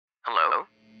Hello?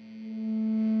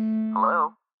 Hello?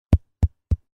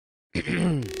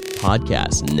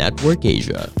 Podcast Network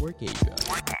Asia.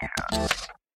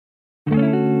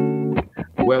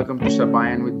 Welcome to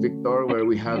Sabayan with Victor, where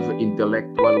we have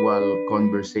intellectual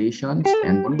conversations.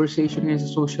 And conversation ngayon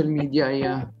sa social media ay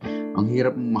ang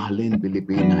hirap mahalin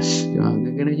Pilipinas. Diba?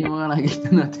 Ganun yung mga nakikita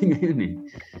natin ngayon eh.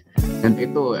 And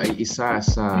ito ay isa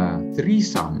sa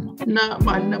threesome na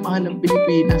mahal ang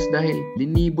Pilipinas dahil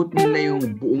linibot nila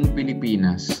yung buong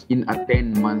Pilipinas in a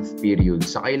 10-month period.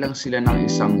 Sakay lang sila ng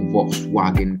isang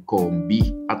Volkswagen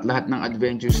Combi at lahat ng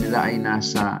adventures nila ay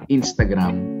nasa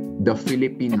Instagram, the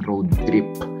Philippine Roadtrip.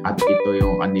 At ito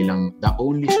yung kanilang the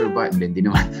only survivor. Hindi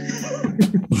naman.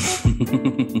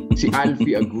 Si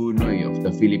Alfie Agunoy of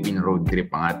the Philippine Roadtrip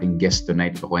ang ating guest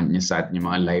tonight. Kukwento niya sa atin yung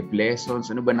mga life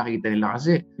lessons. Ano ba nakita nila?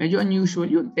 Kasi medyo unusual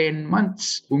yun. 10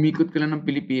 months. Umikot ka lang ng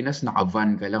Pilipinas,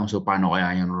 naka-van ka lang. So paano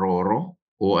kaya yung Roro?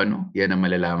 O ano? Yan ang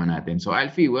malalaman natin. So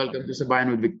Alfie, welcome to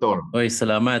Sabayan with Victor. Oy,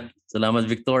 salamat. Salamat,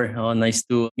 Victor. Oh, nice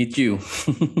to meet you.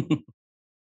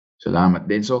 Salamat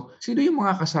din. So, sino yung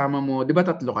mga kasama mo? Di ba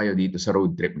tatlo kayo dito sa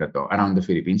road trip na to? Around the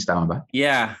Philippines, tama ba?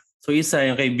 Yeah. So isa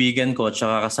yung kaibigan ko,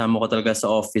 tsaka kasama ko talaga sa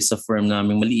office sa firm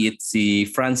naming maliit, si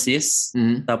Francis.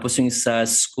 Mm-hmm. Tapos yung sa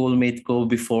schoolmate ko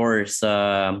before sa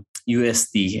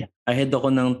UST. Ahead ako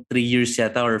ng 3 years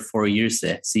yata or 4 years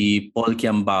si Paul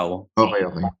Kiambao. Okay.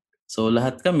 So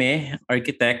lahat kami,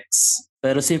 architects.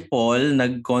 Pero si Paul,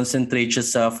 nag-concentrate siya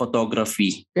sa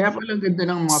photography. Kaya pala ganda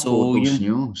ng mga photos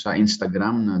nyo sa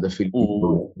Instagram na the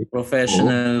Philippine.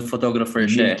 Professional photographer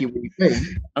siya.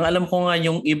 Ang alam ko nga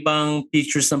yung ibang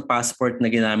pictures ng passport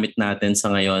na ginamit natin sa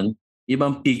ngayon,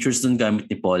 ibang pictures dun gamit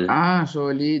ni Paul.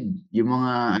 Solid. Yung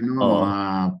mga mga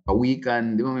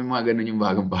pawikan, di ba may mga ganun yung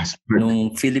bagong passport?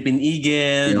 Nung Philippine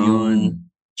Eagle, yun.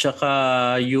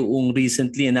 Tsaka yung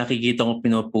recently nakikita ko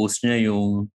pinopost niya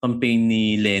yung campaign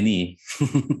ni Lenny.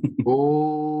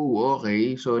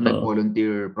 Okay. So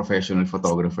nag-volunteer professional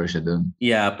photographer siya doon.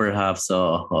 Yeah, perhaps.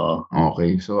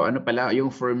 Okay. So ano pala, yung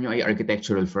firm niyo ay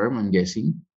architectural firm, I'm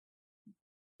guessing?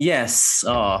 Yes.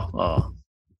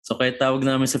 So kaya tawag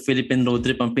namin sa Philippine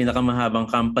Roadtrip ang pinakamahabang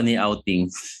company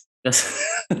outing.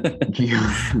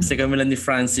 Kasi kami lang ni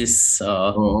Francis.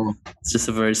 It's just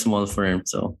a very small firm.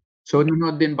 So,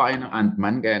 nanonood din ba kayo ng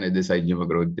Ant-Man kaya na-decide nyo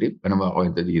mag-road trip? Ano ba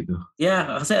kwento dito?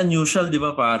 Yeah, kasi unusual, di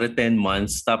ba, pare, 10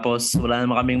 months. Tapos, wala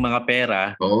naman kaming mga pera.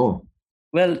 Oo.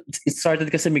 Well, it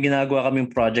started kasi may ginagawa kaming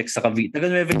project sa Cavite.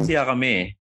 Taga-Nueva Ecija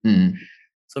kami. Mm.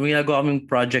 So, may ginagawa kaming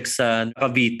project sa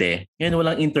Cavite. Ngayon,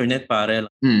 walang internet,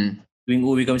 pare. Tuwing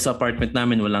uwi kami sa apartment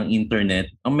namin, walang internet.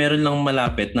 Ang meron lang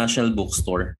malapit, National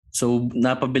Bookstore. So,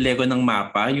 napabili ko ng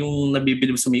mapa, yung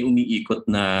nabibili sa may umiikot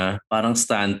na parang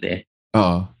stante.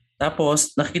 Oo.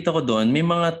 Tapos, nakita ko doon, may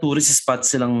mga tourist spots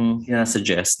silang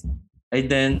sinasuggest. I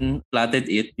then plotted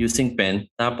it using pen.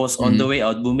 Tapos, on the way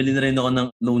out, bumili na rin ako ng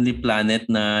Lonely Planet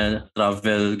na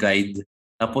travel guide.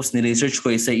 Tapos, niresearch ko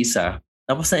isa-isa.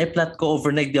 Tapos, na-plot ko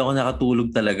overnight, di ako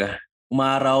nakatulog talaga.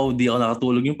 Umaraw, di ako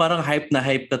nakatulog. Yung parang hype na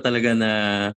hype ka talaga na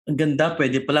ang ganda,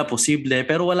 pwede pala, posible.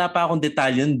 Pero wala pa akong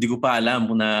detalye, hindi ko pa alam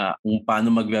kung paano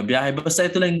magbiyahe. Basta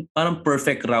ito lang parang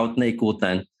perfect route na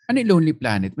ikutan. Ano yung Lonely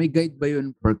Planet? May guide ba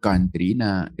yun per country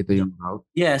na ito yung route?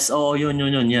 Yes, yun.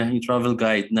 Yeah, yung travel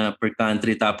guide na per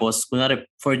country. Tapos, kunwari,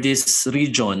 for this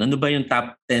region, ano ba yung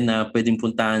top 10 na pwedeng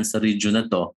puntahan sa region na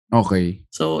to? Okay.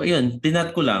 So, yun,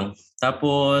 pinat ko lang.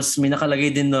 Tapos, may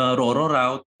nakalagay din na Roro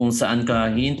route kung saan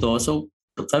ka hinto. So,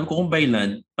 sabi ko kung by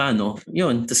land, paano?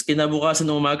 Yun. Tapos, kinabukasan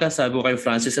ng umaga, sabi ko kay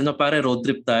Francis, pare, road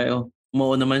trip tayo.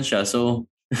 Umuo naman siya.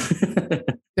 So,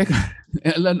 teka,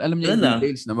 alam niyo yung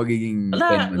details na magiging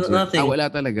 10 months.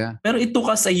 Wala talaga. Pero it took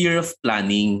us a year of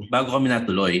planning bago kami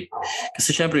natuloy.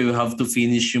 Kasi syempre, we have to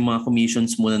finish yung mga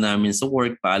commissions muna namin sa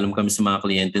work. Paalam kami sa mga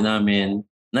kliyente namin.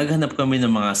 Naghanap kami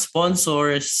ng mga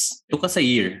sponsors. It took us a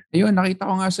year. Ayun, nakita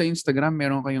ko nga sa Instagram,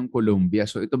 meron kayong Columbia.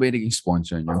 So ito ba yung naging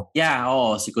sponsor niyo? Yeah,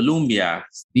 si Columbia.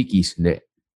 Dickies, hindi.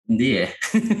 Hindi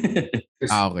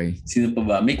Okay. Sino pa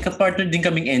ba? May ka-partner din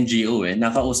kaming NGO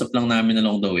Nakausap lang namin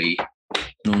along the way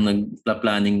nung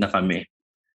nagpa-planning na kami.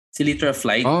 Si Liter of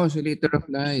Light. Si Liter of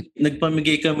Light.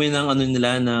 Nagpamigay kami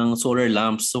ng solar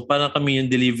lamps. So parang kami yung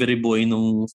delivery boy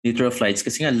nung Liter of Lights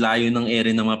kasi nga layo ng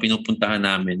area ng mga pinupuntahan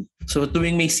namin. So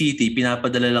tuwing may city,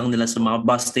 pinapadala lang nila sa mga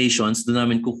bus stations, doon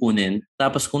namin kukunin.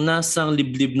 Tapos kung nasang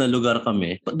liblib na lugar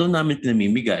kami, doon namin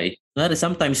pinamimigay. Ngari,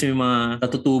 sometimes may mga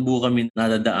katutubo kami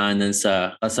nadadaanan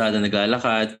sa kalsada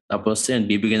naglalakad. Tapos yan,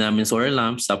 bibigyan namin solar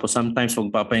lamps. Tapos sometimes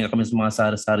magpapahinga kami sa mga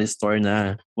sari-sari store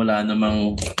na wala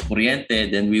namang kuryente,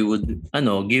 then we would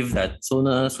give that. So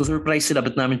susurprise sila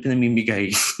ba't namin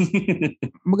pinamimigay.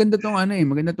 Maganda tong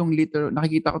maganda tong litter.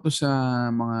 Nakikita ko to sa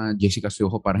mga Jessica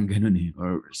Soho, parang ganun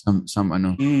or some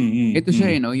Ito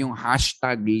siya yung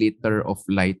hashtag liter of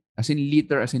light. As in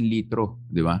liter, as in litro,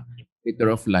 di ba?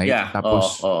 Liter of light. Yeah,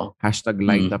 Tapos hashtag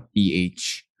light up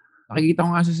PH. Nakikita ko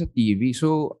nga sa TV.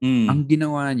 So, ang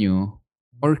ginawa nyo,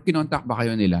 or kinontak ba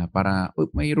kayo nila para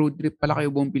may road trip pala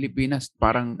kayo buong Pilipinas?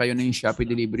 Parang kayo na yung Shopee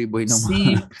delivery boy ng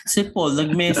mga... Si Paul,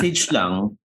 nag-message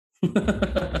lang.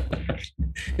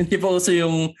 Hindi pa uso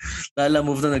yung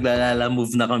naglalala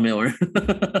move na kami or...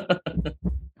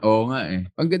 Oo nga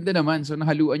Ang ganda naman. So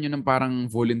nahaluan nyo ng parang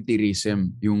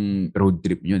volunteerism yung road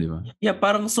trip nyo, di ba? Yeah,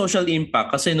 parang social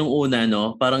impact. Kasi nung una,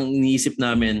 parang iniisip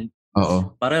namin,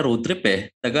 para road trip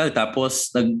tagal. Tapos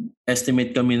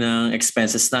nag-estimate kami ng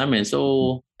expenses namin.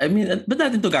 So, I mean, ba't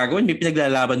natin ito gagawin? May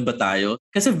pinaglalaban ba tayo?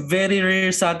 Kasi very rare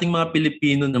sa ating mga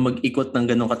Pilipino na mag-ikot ng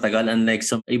ganong katagal, unlike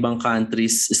sa ibang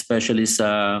countries, especially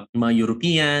sa mga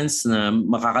Europeans na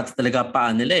makakata talaga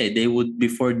paan nila They would,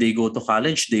 before they go to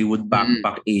college, they would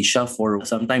backpack Asia for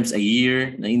sometimes a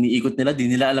year na iniikot nila. Di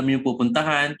nila alam yung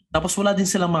pupuntahan. Tapos wala din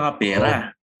silang mga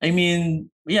pera. I mean,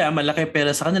 yeah, malaki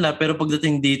pera sa kanila pero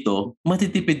pagdating dito,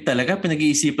 matitipid talaga.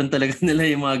 Pinag-iisipan talaga nila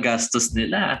yung mga gastos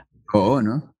nila. Oo,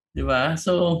 no? Diba?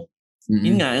 So,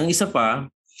 yun nga, yung isa pa,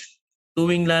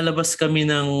 tuwing lalabas kami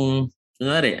ng,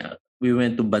 kunwari, we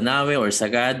went to Banawe or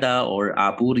Sagada or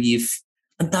Apu Reef,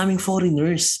 ang daming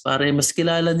foreigners. Para mas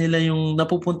kilala nila yung,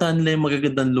 napupuntahan nila yung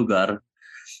magagandang lugar.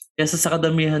 Kesa sa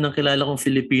kadamihan ng kilala kong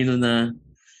Filipino na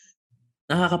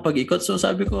nakakapag-ikot. So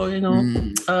sabi ko,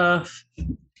 ang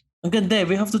ganda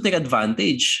we have to take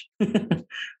advantage.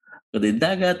 Maganda yung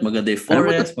dagat, maganda yung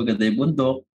forest, maganda yung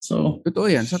bundok. So, totoo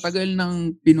yan. Sa tagal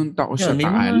ng pinunta ko sa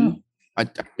Taal, at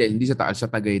hindi sa Taal, sa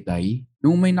Tagaytay,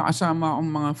 nung may nakasama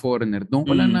akong mga foreigner, doon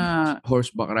ko lang na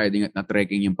horseback riding at na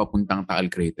trekking yung papuntang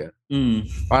Taal Crater.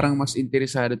 Parang mas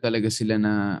interesado talaga sila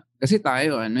na, kasi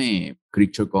tayo,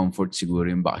 creature comfort siguro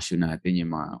yung bakasyon natin, yung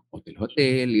mga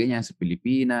hotel-hotel, ganyan sa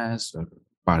Pilipinas, or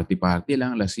party-party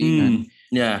lang, lasingan.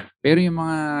 Yeah. Pero yung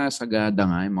mga sagada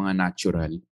nga, yung mga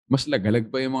natural, mas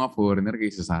lagalag pa yung mga foreigner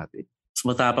kaysa sa atin. Mas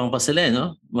matapang pa sila,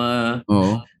 no?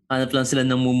 Hanap lang sila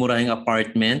ng mumurahing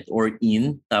apartment or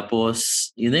inn. Tapos,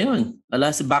 yun na yun.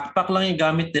 Backpack lang yung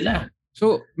gamit nila.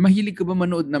 So, mahilig ka ba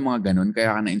manood ng mga ganun?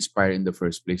 Kaya ka na-inspire in the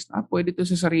first place? Pwede to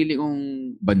sa sarili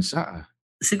kong bansa.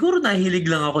 Siguro nahilig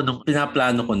lang ako nung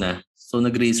pinaplano ko na. So,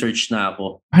 nag-research na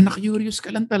ako. Na-curious ka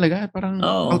lang talaga. Parang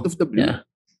out of the blue. Yeah.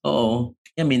 Oo.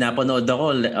 Yeah, may napanood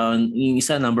ako. Yung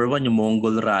isa, number 1, yung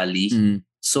Mongol Rally.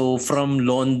 So from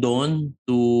London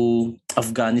to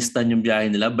Afghanistan yung biyahe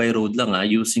nila by road lang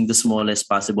using the smallest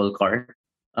possible car.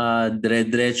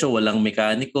 Dire-diretso, walang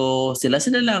mekaniko. Sila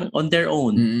lang on their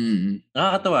own.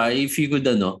 Nakakatawa if you could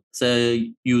sa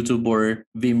YouTube or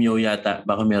Vimeo yata,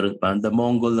 baka meron pa, the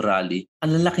Mongol Rally.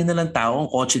 Ang lalaki na lang tao, ang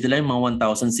kotse nila yung mga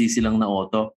 1,000cc lang na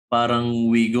auto. Parang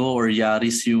Wigo or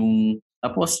Yaris yung...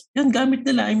 Tapos, yan gamit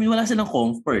nila. I mean, wala silang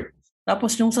comfort.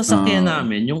 Tapos yung sasakyan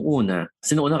namin, yung una,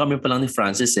 sinuuna kami pa lang ni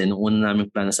Francis nung una namin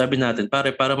plano. Sabi natin, para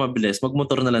mabilis,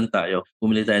 magmotor na lang tayo.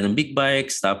 Bumili tayo ng big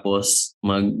bikes, tapos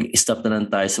mag-stop na lang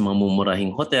tayo sa mga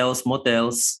mumurahing hotels,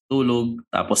 motels, tulog,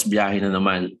 tapos biyahe na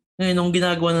naman. Ngayon, nung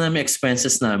ginagawa na namin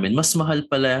expenses namin, mas mahal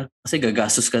pala kasi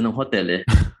gagastos ka ng hotel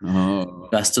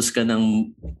Gastos ka ng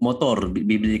motor,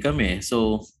 bibili kami.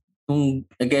 So, nung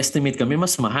nag-estimate kami,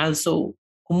 mas mahal. So,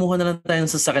 kumuha na lang tayo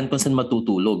ng sasakyan kung saan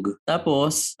matutulog.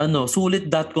 Tapos,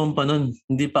 sulit.com pa nun.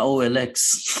 Hindi pa OLX.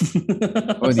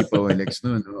 Hindi pa OLX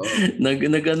nun.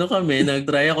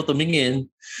 Nag-try ako tumingin.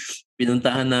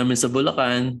 Pinuntahan namin sa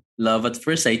Bulacan. Love at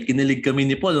first sight. Kinilig kami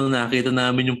ni Paul nung nakita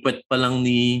namin yung puwet pa lang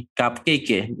ni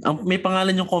Cupcake May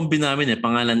pangalan yung combi namin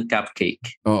pangalan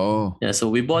Cupcake. Oo. Yeah, so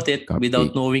we bought it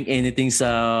without knowing anything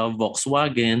sa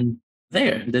Volkswagen.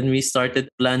 There. Then we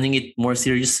started planning it more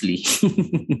seriously.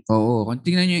 Oo. Kung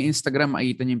tingnan nyo yung Instagram,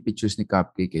 makita nyo yung pictures ni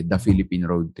Cupcake The Philippine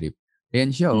Roadtrip.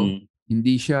 Ayan siya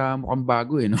Hindi siya mukhang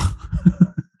bago no?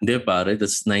 Hindi pare.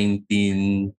 That's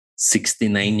 1969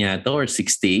 yata or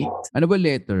 68. Ano ba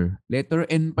letter? Letter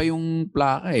N pa yung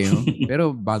plaka no?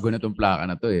 Pero bago na tong plaka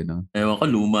na to no? Ewan ko,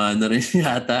 luma na rin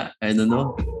yata. I don't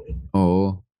know.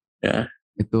 Oo. Yeah.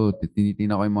 Ito,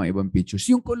 tinitingnan ko yung mga ibang pictures.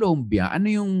 Yung Colombia, ano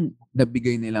yung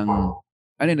nagbigay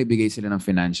sila ng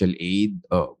financial aid?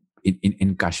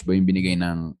 in cash ba yung binigay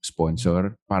ng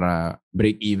sponsor para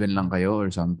break even lang kayo or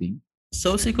something?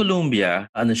 So si Colombia,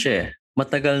 ano siya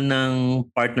matagal ng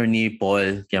partner ni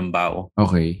Paul Kiambao.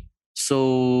 Okay.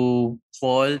 So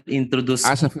Paul introduced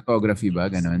As a photography ba?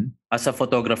 Ganon? as a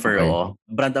photographer, Okay.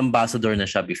 brand ambassador na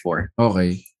siya before.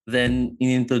 Okay. Then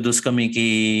inintroduce kami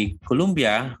kay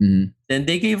Colombia. Then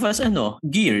they gave us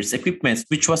gears, equipments,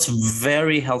 which was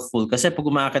very helpful kasi pag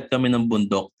umakit kami ng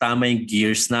bundok, tama yung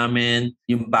gears namin,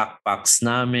 yung backpacks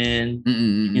namin,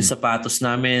 yung sapatos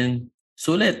namin.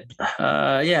 Sulit.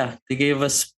 They gave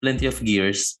us plenty of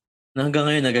gears. Na hanggang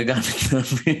ngayon nagagamit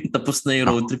namin. Tapos na yung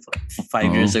road trip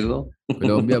 5 years ago.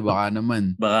 Colombia, baka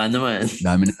naman. Baka naman.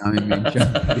 Dami na namin mention.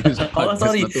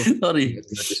 Sorry.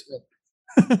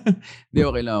 Hindi,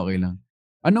 okay lang.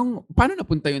 Paano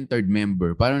napunta yung third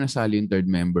member? Paano nasali yung third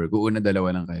member? Kung una,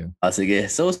 dalawa lang kayo. Sige.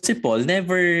 So si Paul,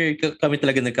 never kami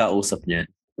talaga nagkausap niyan.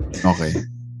 Okay.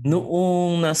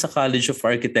 Noong nasa College of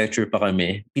Architecture pa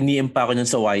kami, piniem pa ako niyan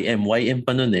sa YM. YM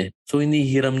pa nun eh. So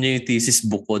inihiram niya yung thesis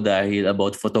book ko dahil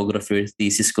about photography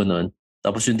thesis ko nun.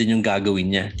 Tapos yun din yung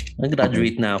gagawin niya.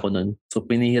 Nag-graduate na ako nun. So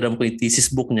pinihiram ko yung thesis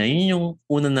book niya. Yun yung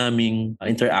una naming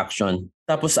interaction.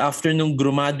 Tapos after nung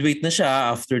graduate na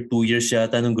siya, after 2 years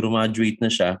yata nung graduate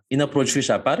na siya, in-approach ko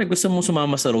siya, pare gusto mong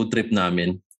sumama sa road trip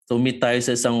namin. So meet tayo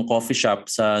sa isang coffee shop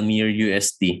sa near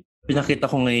UST. Pinakita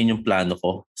ko ngayon yung plano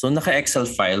ko. So naka-Excel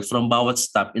file from bawat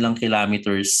stop, ilang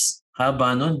kilometers.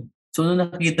 Haba nun. So nung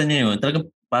nakikita niya yun, talagang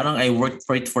parang I worked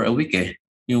for it for a week eh.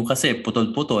 Yung kasi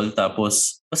putol-putol,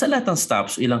 tapos basta lahat ng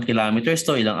stops, ilang kilometers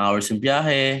to, ilang hours yung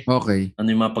biyahe. Okay. Ano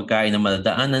yung mga pagkain na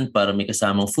madadaanan para may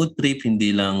kasamang food trip,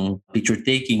 hindi lang picture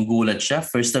taking. Gulat siya.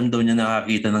 First time daw niya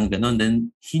nakakita ng ganun. Then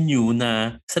he knew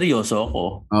na seryoso ako.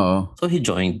 Oo. So he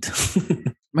joined.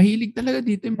 Mahilig talaga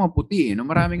dito yung mga puti eh. No?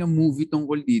 Maraming ang movie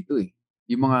tungkol dito eh.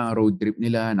 Yung mga road trip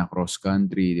nila na cross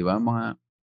country, di ba? Mga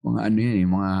ano yan eh,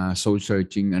 mga soul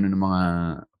searching ng mga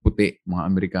puti, mga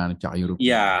Amerikano tsaka European.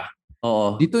 Yeah.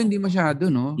 Oo. Dito hindi masyado,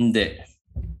 no? Hindi.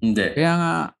 Kaya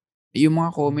nga, yung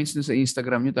mga comments na sa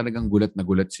Instagram nyo talagang gulat na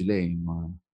gulat sila eh. Yung mga,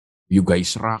 you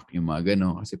guys rock, yung mga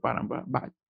gano'n. Kasi parang,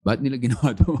 bakit nila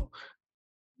ginawa to?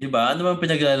 Diba? Ano bang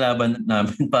pinaglalaban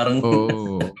namin? Parang,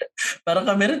 parang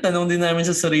kami rin, tanong din namin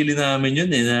sa sarili namin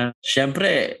yun eh. Na,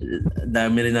 syempre,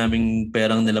 dami rin naming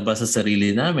perang nilabas sa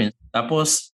sarili namin.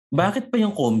 Tapos, bakit pa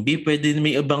yung kombi? Pwede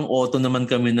may ibang auto naman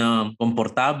kami na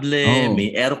komportable,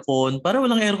 may aircon. Para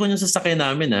walang aircon yung sasakyan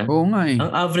namin ah. Oo nga eh.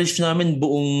 Ang average namin,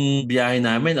 buong biyahe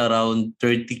namin, around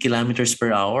 30 kilometers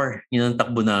per hour. Yun ang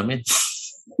takbo namin.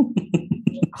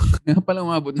 Kaya pala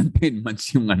umabot ng 10 months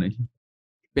yung ano yun.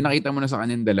 Pinakita mo na sa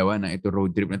kanyang dalawa na ito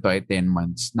road trip na to ay 10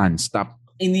 months non-stop.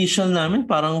 Initial namin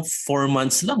parang 4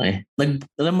 months lang eh.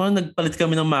 Alam mo, nagpalit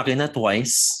kami ng makina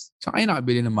twice. Saan kayo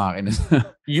nakabili ng makina?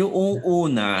 Yung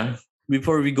una,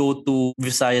 before we go to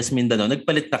Visayas, Mindanao,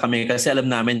 nagpalit na kami kasi alam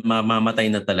namin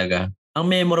mamamatay na talaga. Ang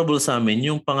memorable sa amin,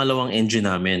 yung pangalawang engine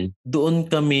namin. Doon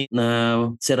kami na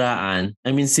siraan.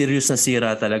 I mean, serious na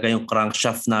sira talaga yung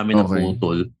crankshaft namin na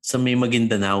putol sa may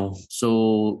Maguindanao.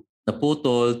 So,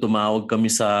 naputol, tumawag kami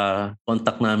sa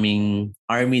contact naming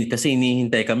army kasi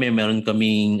inihintay kami. Meron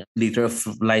kaming later of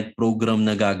flight program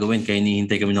na gagawin kaya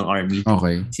inihintay kami ng army.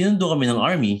 Okay. Sinundo kami ng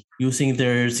army using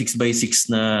their 6x6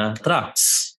 na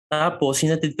trucks. Tapos,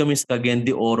 hinatid kami sa Cagayan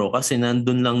de Oro kasi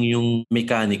nandun lang yung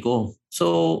mekaniko.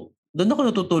 So, doon ako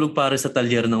natutulog para sa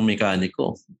talyer ng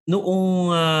mekaniko. Noong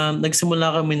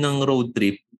nagsimula kami ng road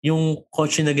trip, yung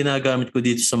kotse na ginagamit ko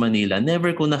dito sa Manila,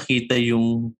 never ko nakita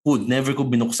yung hood, never ko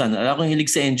binuksan. Alam ko hilig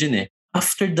sa engine eh.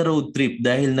 After the road trip,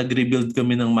 dahil nag-rebuild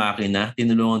kami ng makina,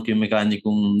 tinulungan ko yung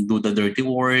mekanikong do the dirty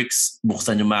works,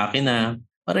 buksan yung makina.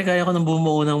 Pare, kaya ko nang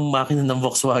bumuo ng makina ng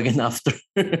Volkswagen after.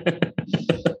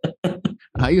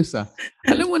 Ayos ah.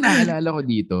 Alam mo, naalala ko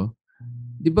dito,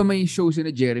 di ba may show si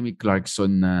na Jeremy Clarkson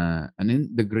na,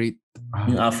 The Great...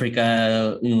 Yung Africa,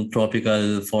 yung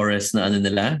tropical forest na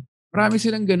nila? Marami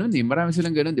silang ganun eh. Marami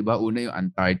silang ganun, di ba? Una yung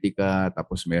Antarctica,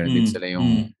 tapos meron din sila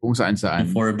yung kung saan-saan.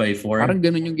 Yung 4x4. Parang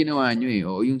ganun yung ginawa nyo eh.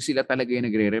 O yung sila talaga yung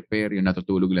nagre-repair, yung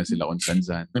natutulog lang sila kung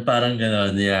saan-saan. Parang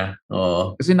ganun, yeah.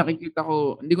 Oo. Kasi nakikita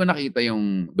ko, hindi ko nakita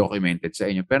yung documented sa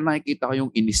inyo, pero nakikita ko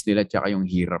yung inis nila, tsaka yung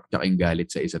hirap, tsaka yung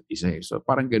galit sa isa't isa eh. So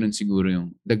parang ganun siguro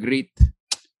yung The Great,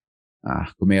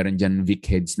 kung meron dyan Vic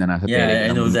heads na nasa Telegram.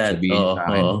 Yeah, I know that.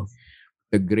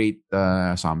 The Great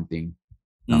something.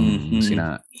 Ng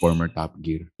sina former Top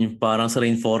Gear. Yung parang sa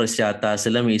rainforest yata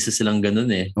sila, may isa silang ganun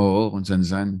eh. Oo, kung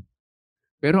saan-saan.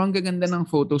 Pero ang gaganda ng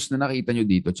photos na nakita nyo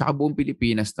dito, tsaka buong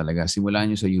Pilipinas talaga, simula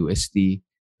nyo sa UST,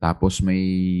 tapos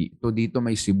dito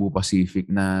may Cebu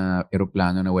Pacific na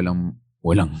eroplano na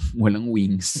walang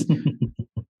wings.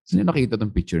 Saan yung nakita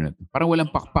tong picture na to? Parang walang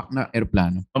pakpak na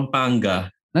airplano. Pampanga.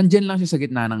 Nandyan lang siya sa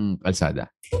gitna ng kalsada.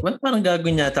 Well, parang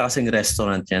gagawin yata kasing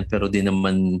restaurant yan pero di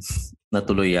naman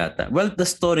natuloy yata. Well, the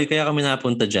story, kaya kami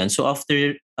napunta dyan. So after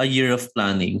a year of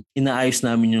planning, inaayos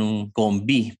namin yung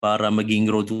combi para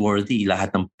maging roadworthy.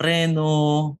 Lahat ng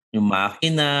preno, yung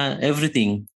makina,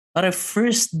 everything. Para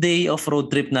first day of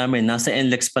road trip namin, nasa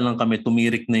NLEX pa lang kami,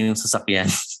 tumirik na yung sasakyan.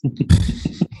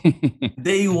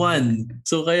 Day 1.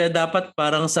 So kaya dapat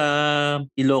parang sa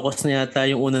Ilocos na yata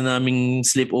yung una naming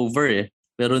sleepover eh.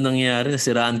 Pero nangyari,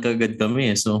 nasiraan kagad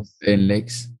kami. So,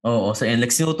 NLEX? Oo, sa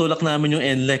NLEX. Sinutulak namin yung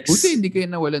NLEX. Buti hindi kayo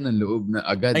nawalan ng loob na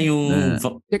agad. Ay, yung...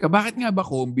 Teka, bakit nga ba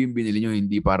combi yung binili nyo?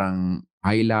 Hindi parang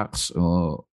Hilux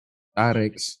o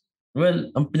Tarex?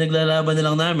 Well, ang pinaglalaban na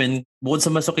lang namin, bukod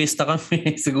sa masokista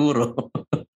kami, siguro.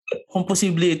 Kung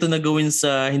posible ito na gawin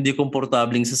sa hindi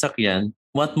komportabling sasakyan,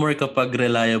 what more kapag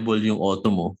reliable yung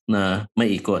auto mo na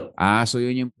maikot? So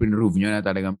yun yung pinrove nyo na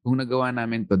talagang kung nagawa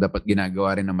namin to, dapat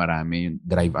ginagawa rin na marami. Yung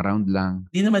drive around lang.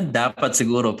 Hindi naman dapat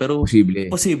siguro, pero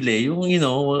posible. Yung,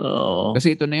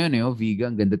 Kasi ito na yun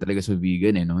vegan. Ganda talaga sa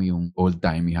vegan yung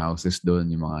old-timey houses doon,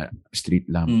 yung mga street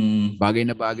lamp. Bagay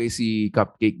na bagay si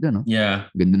Cupcake doon, no? Yeah.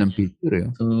 Ganda ng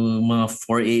picture, So mga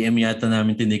 4 a.m. yata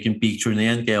namin tinik yung picture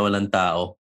na yan, kaya walang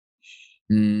tao.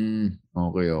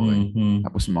 Okay. Mm-hmm.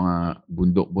 Tapos mga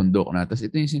bundok-bundok na. Tapos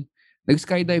ito yung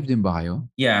nag-skydive din ba kayo?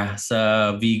 Yeah,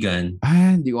 sa vegan.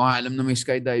 Hindi ko alam na may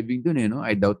skydiving dun no?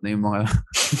 I doubt na yung mga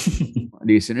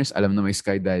listeners alam na may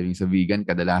skydiving sa vegan.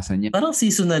 Kadalasan niya. Parang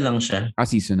seasonal lang siya.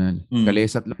 Seasonal.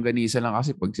 Kalesat lang ganisa lang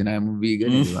kasi pag sinabi mo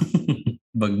vegan, di ba?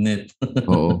 Bagnet.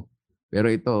 Oo.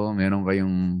 Pero ito, meron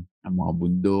kayong mga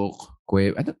bundok,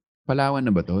 kuweba. Palawan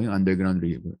na ba to? Yung underground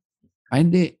river?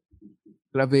 Hindi.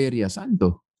 Claveria, saan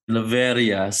to?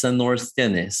 Claveria, sa north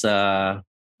yan sa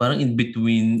parang in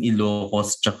between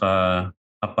Ilocos tsaka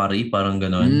Apari, parang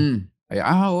ganon.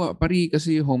 Apari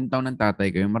kasi hometown ng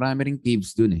tatay ko. Marami ring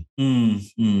caves dun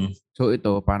So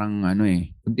ito, parang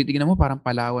kung titignan mo, parang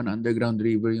Palawan underground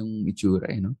river yung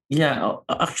itsura no? Yeah,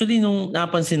 actually nung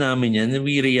napansin namin yan,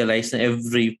 we realized na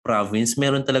every province,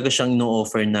 meron talaga siyang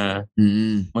no-offer na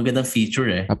magandang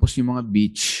feature Tapos yung mga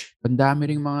beach, ang dami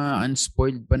ring mga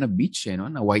unspoiled pa na beach no?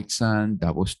 Na white sand,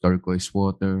 tapos turquoise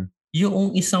water.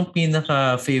 Yung isang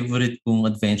pinaka-favorite kong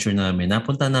adventure namin,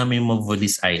 napunta namin yung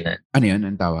Mavolis Island. Ano yan?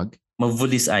 Ang tawag?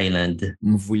 Mavolis Island.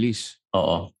 Mavolis?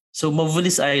 Oo. So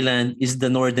Mavolis Island is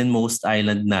the northernmost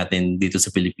island natin dito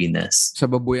sa Pilipinas. Sa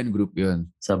Babuyan Group yun?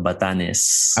 Sa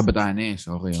Batanes. Batanes.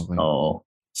 Okay. Oo.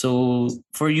 So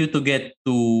for you to get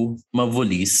to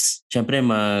Mavolis, syempre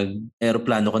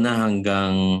mag-aeroplano ka na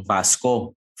hanggang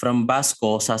Basco. From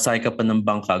Basco, sasakay ka pa ng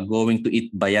bangka going to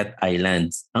Itbayat Island.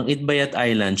 Ang Itbayat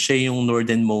Island, siya yung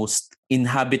northernmost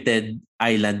inhabited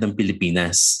island ng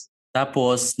Pilipinas.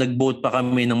 Tapos, nag-boat pa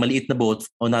kami ng maliit na boat,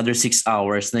 another 6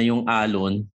 hours na yung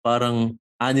alon, parang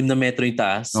 6 na metro yung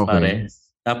taas, pare.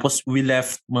 Tapos, we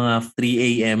left mga 3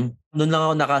 a.m. Doon lang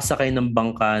ako nakasakay ng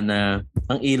bangka na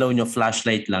ang ilaw nyo,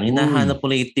 flashlight lang. Hinahanap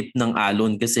ko lang yung tip ng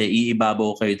alon kasi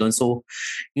iibabaw kayo doon. So,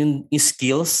 yung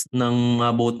skills ng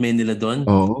mga boatmen nila doon,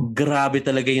 grabe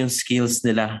talaga yung skills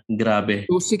nila. Grabe.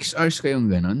 So, 6 hours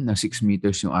kayong ganon, na 6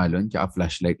 meters yung alon, tsaka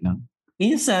flashlight lang?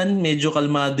 Minsan, medyo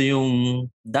kalmado yung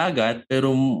dagat,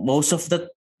 pero most of that,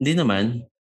 hindi naman.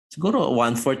 Siguro,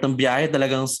 1/4 ng biyahe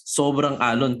talagang sobrang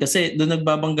alon. Kasi doon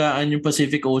nagbabanggaan yung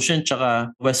Pacific Ocean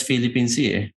tsaka West Philippine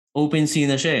Sea Open sea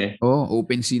na siya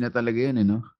open sea na talaga yun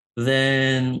no?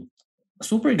 Then,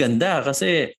 super ganda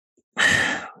kasi,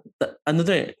 ang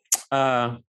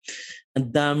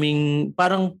daming,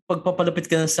 parang pagpapalapit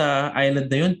ka na sa island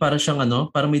na yun, parang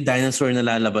siyang parang may dinosaur na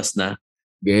lalabas na.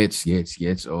 Gets.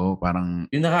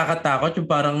 Parang... Yung nakakatakot, yung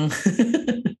parang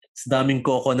daming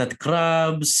coconut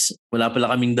crabs, wala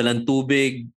pala kaming dalang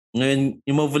tubig. Ngayon,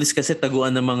 yung Mavolis kasi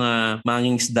taguan ng mga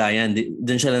manging isda yan.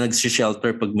 Doon siya lang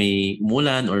nagsishelter pag may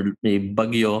umulan or may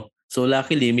bagyo. So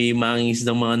luckily, may manging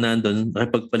isdang mga nandun.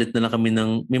 Nakipagpalit na lang kami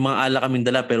may mga ala kaming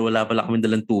dala pero wala pala kaming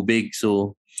dalang tubig.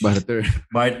 So, barter.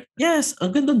 Yes,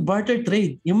 ang ganda barter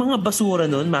trade. Yung mga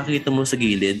basura nun, makikita mo sa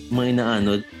gilid, mga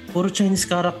inaanod, puro Chinese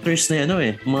characters na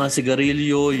mga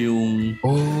sigarilyo, yung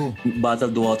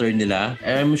bottled water nila.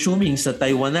 I'm assuming sa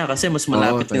Taiwan na kasi mas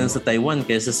malapit ka na sa Taiwan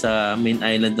kaysa sa main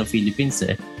island ng Philippines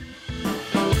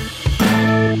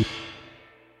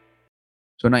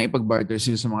So naipag-barter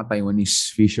sila sa mga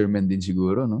Taiwanese fishermen din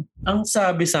siguro, no? Ang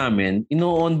sabi sa amin,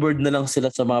 ino-onboard na lang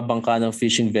sila sa mga bangka ng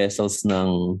fishing vessels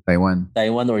ng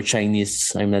Taiwan or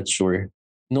Chinese, I'm not sure.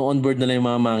 No-onboard na lang yung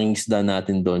mga manging isda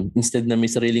natin doon. Instead na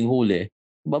may sariling huli,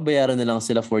 babayaran na lang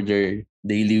sila for their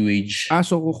daily wage.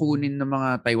 So kukunin ng mga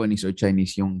Taiwanese or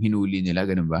Chinese yung hinuli nila,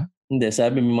 ganun ba? Hindi,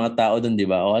 sabi may mga tao doon, di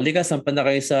ba? O halika, sampan na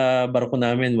kayo sa barko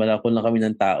namin. Wala ko lang kami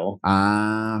ng tao.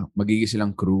 Magiging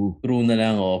silang crew. Crew na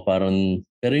lang, parang...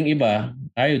 Pero yung iba,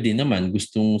 ayaw din naman.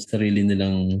 Gustong sarili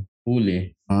nilang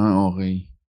huli. Okay.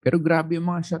 Pero grabe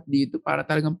yung mga shot dito. Para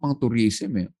talagang pang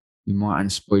tourism eh. Yung mga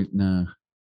unspoiled na...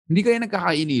 Hindi kayo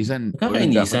nagkakainisan.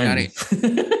 Nagkakainisan.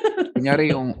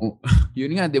 Kunyari yung...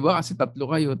 yun nga, di ba? Kasi 3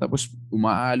 kayo. Tapos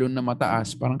umaalon na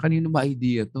mataas. Parang kanino ba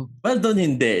idea to? Well, doon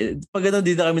hindi. Pag ano,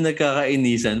 dito kami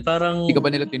nagkakainisan, parang... Hindi ka ba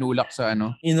nila tinulak sa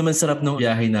ano? Yun naman sarap ng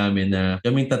biyahe namin na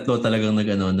kaming 3 talagang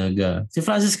si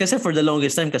Francis kasi for the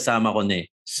longest time kasama ko na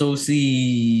eh. So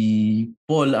si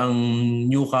Paul ang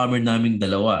newcomer naming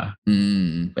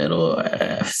 2. Pero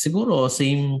siguro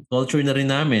same culture na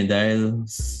rin namin dahil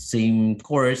same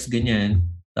course, ganyan.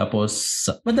 Tapos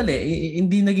madali,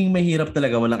 hindi naging mahirap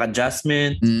talaga. Walang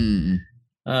adjustment.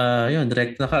 Yun,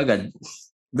 direct na kaagad.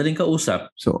 Daling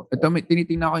kausap. So, ito,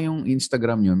 tinitingnan ko yung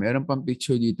Instagram nyo. Meron pang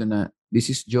picture dito na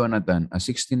this is Jonathan, a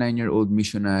 69-year-old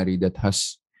missionary that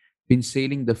has been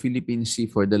sailing the Philippine Sea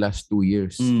for the last 2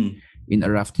 years in a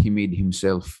raft he made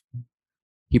himself.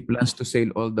 He plans to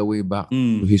sail all the way back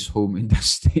to his home in the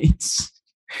States.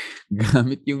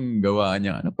 Gamit yung gawa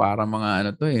niya. Para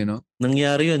mga to no?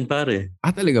 Nangyari yun, pare.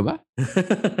 Talaga ba?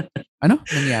 Ano?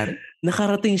 Nangyari?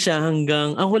 Nakarating siya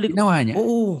hanggang... Ginawa niya?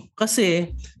 Oo. Kasi,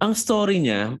 ang story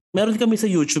niya, meron kami sa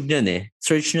YouTube niyan eh.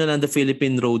 Search nyo lang the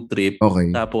Philippine Roadtrip.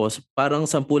 Okay. Tapos, parang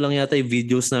 10 lang yata yung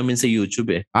videos namin sa YouTube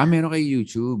eh. Meron kay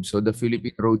YouTube. So, the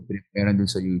Philippine Roadtrip, meron dun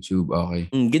sa YouTube. Okay.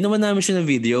 Ginawa namin siya ng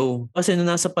video. Kasi nung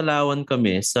nasa Palawan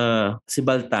kami, sa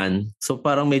Sibaltan, so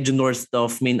parang medyo north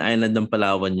of main island ng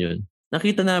Palawan yun.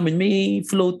 Nakita namin may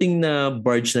floating na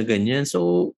barge na ganyan.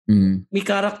 So, may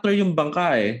character yung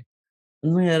bangka eh.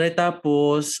 Ano nangyari?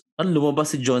 Tapos,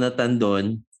 lumabas si Jonathan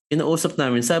doon. Kinausap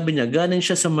namin. Sabi niya, galing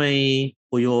siya sa may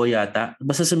Puyo yata.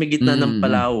 Basta sa may gitna ng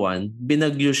Palawan.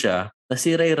 Binagyo siya.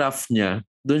 Nasira yung raft niya.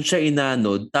 Doon siya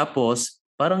inanod. Tapos,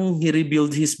 parang he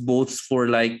rebuilt his boats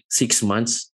for like 6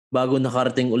 months bago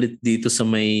nakarating ulit dito sa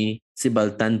may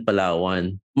Sibaltan,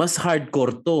 Palawan. Mas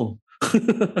hardcore to.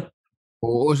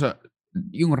 Oo,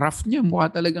 yung raft niya,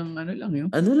 mukha talagang lang yun.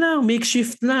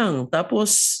 Makeshift lang.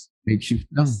 Tapos, makeshift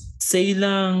lang. Say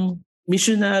lang,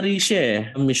 missionary siya eh.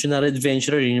 Missionary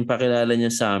adventurer, yun yung pakilala niya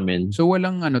sa amin. So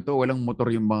walang walang motor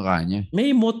yung bangka niya?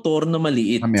 May motor na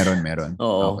maliit. Meron.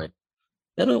 Oo. Okay.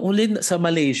 Pero uli sa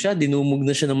Malaysia, dinumog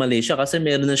na siya ng Malaysia kasi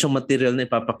meron na siyang material na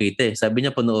ipapakita eh. Sabi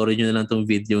niya, panoorin niyo na lang tong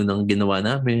video ng ginawa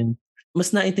namin.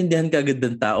 Mas naintindihan ka agad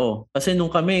ng tao. Kasi nung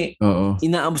kami,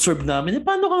 ina-absorb namin,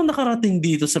 paano kang nakarating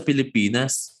dito sa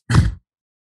Pilipinas?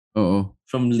 Oo.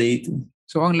 From late.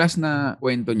 So, ang last na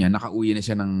kwento niya, nakauwi na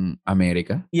siya ng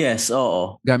Amerika? Yes,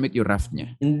 oo. Gamit yung raft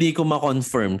niya? Hindi ko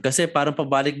ma-confirm. Kasi parang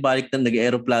pabalik-balik na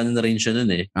nag-aeroplano na rin siya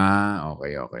nun eh.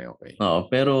 Okay. Oo,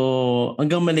 pero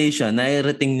hanggang Malaysia,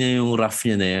 nai-rating niya yung raft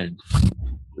niya na yan.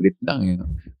 Ulit lang yun.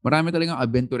 Marami talagang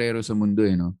abenturero sa mundo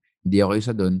eh. No? Hindi ako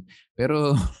isa doon.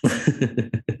 Pero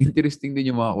interesting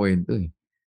din yung mga kwento eh.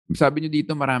 Sabi niyo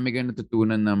dito, marami kayong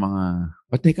natutunan na mga...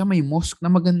 Teka, may mosque na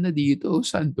maganda dito.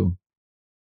 Saan to?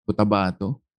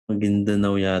 Cotabato.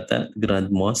 Maguindanao yata,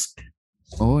 Grand Mosque.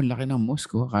 Laki ng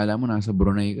mosque. Akala mo nasa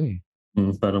Brunei ka eh.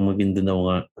 Parang Maguindanao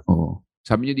nga.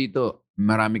 Sabi niyo dito,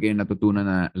 marami kayong natutunan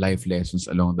na life lessons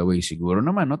along the way. Siguro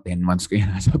naman, 10 months kayo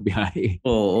nasa biyahe.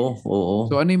 Oo.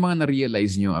 So ano yung mga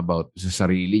na-realize niyo about sa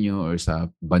sarili niyo or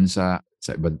sa bansa,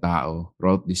 sa ibang tao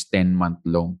throughout this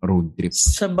 10-month-long road trip?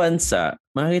 Sa bansa,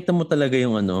 makikita mo talaga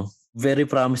yung very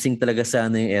promising talaga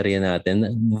sana yung area natin.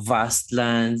 Vast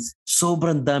lands,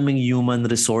 sobrang daming human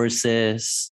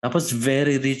resources, tapos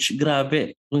very rich.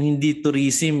 Grabe, kung hindi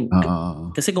tourism.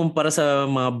 Kasi kumpara sa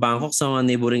mga Bangkok, sa mga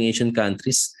neighboring Asian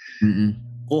countries,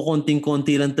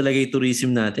 kukunting-kunti lang talaga yung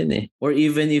tourism natin eh. Or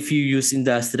even if you use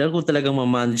industrial, kung talagang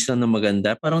mamanage lang na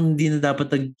maganda, parang hindi na dapat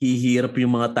naghihirap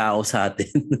yung mga tao sa atin.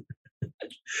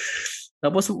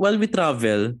 Tapos while we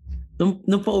travel,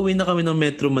 nung pauwi na kami ng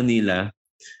Metro Manila,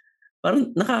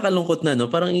 parang nakakalungkot na, no?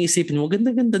 Parang iisipin mo,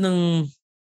 ganda-ganda ng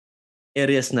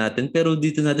areas natin, pero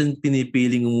dito natin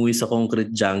pinipiling umuwi sa concrete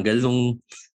jungle. Nung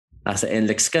nasa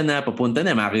NLEX ka na, papunta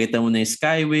na, makikita mo na yung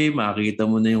skyway, makikita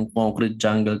mo na yung concrete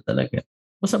jungle talaga.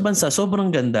 O sa bansa, sobrang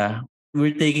ganda.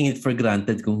 We're taking it for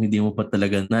granted kung hindi mo pa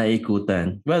talaga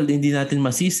naikutan. Well, hindi natin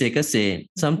masisi kasi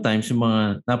sometimes yung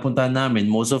mga napuntahan namin,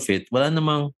 most of it, wala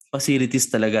namang facilities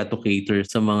talaga to cater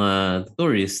sa mga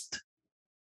tourists.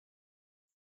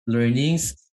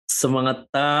 Learnings sa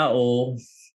mga tao,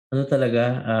 talaga,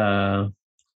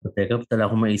 teka, wala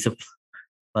akong maisip.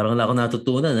 Parang wala akong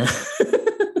natutunan.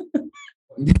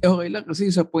 Hindi, okay lang. Kasi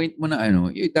sa point mo na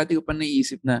dati ko pa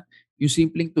naisip na yung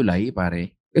simpleng tulay,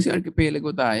 pare. Kasi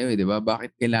archipelago tayo di ba?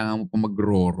 Bakit kailangan mo pa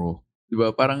mag-roro? Di ba?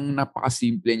 Parang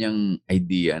napakasimple niyang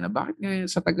idea na bakit nga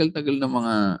sa tagal-tagal ng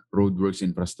mga roadworks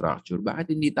infrastructure,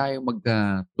 bakit hindi tayo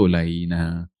magka-tulay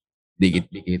na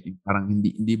dikit-dikit? Parang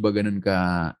hindi ba ganun ka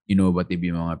innovative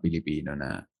yung mga Pilipino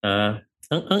na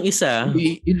Ang isa,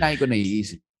 yun lagi ko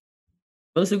naiisip.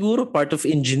 well, siguro part of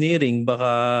engineering,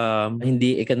 baka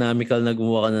hindi economical na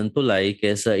gumawa ka ng tulay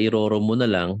kesa iroro mo na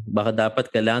lang. Baka dapat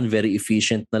kailangan very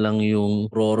efficient na lang yung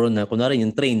roro na, kunwari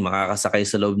yung train, makakasakay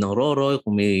sa loob ng roro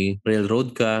kung may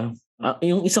railroad ka.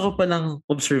 Yung isa ko palang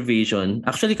observation,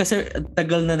 actually kasi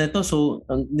tagal na nito, so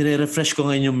nire-refresh ko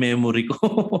ngayon yung memory ko.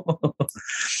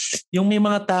 Yung may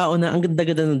mga tao na ang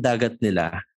ganda-ganda ng dagat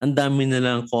nila, ang dami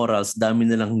nilang corals, dami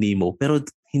nilang Nemo, pero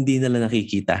hindi nila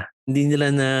nakikita. Di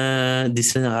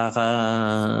sila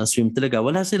nakaka-swim talaga.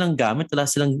 Wala silang gamit, wala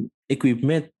silang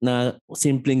equipment na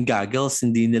simpleng goggles,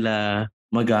 hindi nila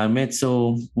magamit.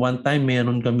 So, one time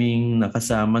meron kaming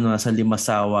nakasama, nasa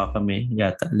Limasawa kami,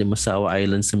 yata, Limasawa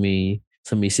Island sa may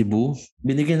Cebu.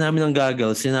 Binigyan namin ng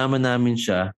goggles, sinama namin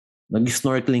siya,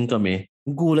 nag-snorkeling kami.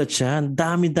 Gulat siya,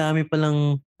 dami-dami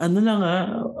palang,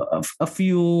 a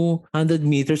few 100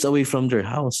 meters away from their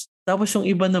house. Tapos yung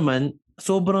iba naman,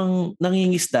 sobrang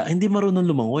nangingisda, hindi marunong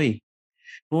lumangoy.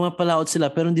 Pumapalaot sila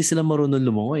pero hindi sila marunong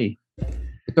lumangoy.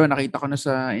 Ito, nakita ko na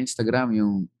sa Instagram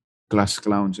yung class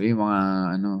clowns. Yung mga,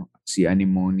 si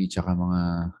Anemone, tsaka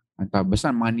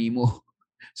basta mga Nemo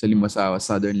sa Limasawa,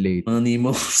 Southern Leyte. Mga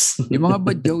Nemos. Yung mga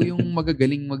badyaw yung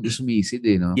magagaling mag-sumisid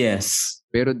no? Yes.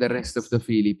 Pero the rest of the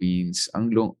Philippines,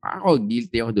 ako,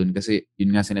 guilty ako dun kasi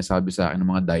yun nga sinasabi sa akin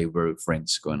ng mga diver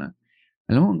friends ko na,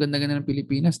 alam mo, ang ganda-ganda ng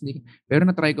Pilipinas. Pero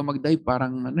na-try ko mag-dive,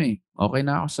 parang okay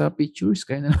na ako sa pictures,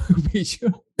 kaya na lang yung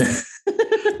picture.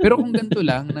 Pero kung ganito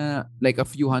lang na like a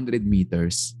few 100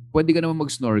 meters, pwede ka naman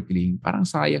mag-snorkeling. Parang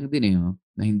sayang din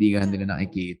na hindi ka nila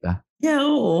nakikita. Yeah,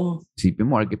 oo. Isipin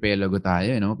mo, archipelago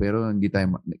tayo, pero hindi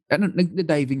tayo,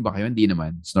 nag-diving ba kayo? Hindi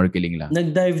naman, snorkeling lang.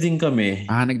 Nag-dive din kami.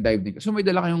 Nag-dive din. So may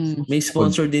dala kayong... May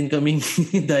sponsor din kaming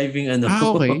diving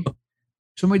okay.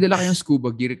 So may dala kayong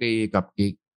scuba gear kay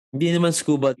Cupcake? Hindi naman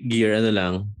scuba gear,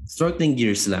 snorkeling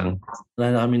gears lang.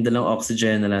 Wala na kaming dalang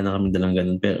oxygen, wala na kaming dalang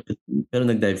ganun. Pero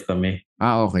nag-dive kami.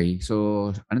 Okay. So,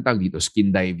 anong tawag dito?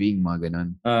 Skin diving, mga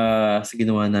ganun? Sa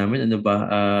ginawa namin,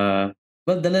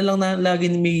 well, dala lang na lagi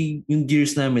yung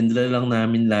gears namin, dala lang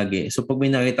namin lagi. So pag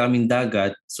may nakita kaming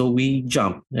dagat, so we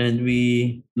jump and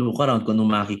we look around kung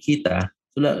anong makikita.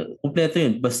 So kumpleto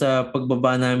yun. Basta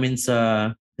pagbaba namin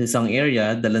sa isang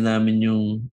area, dala namin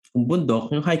yung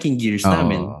bundok, yung hiking gears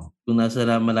namin. Kung nasa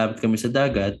malapit kami sa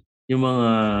dagat, yung mga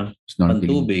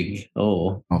pantubig.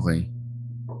 Oo. Okay.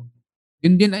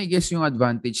 Yun din, I guess, yung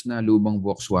advantage na lubang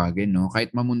Volkswagen, no?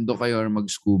 Kahit mamundo kayo or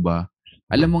mag-scuba,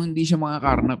 alam mo hindi siya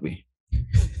makakarnap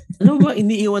Ano ba,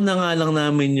 iniiwan na nga lang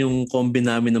namin yung kombi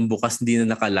namin ng bukas, hindi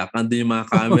na nakalock. Andun yung mga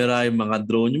camera, yung mga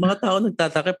drone. Yung mga tao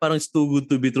nagtatake, parang it's too good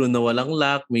to be true na walang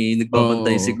lock. May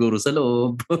nagbabantay siguro sa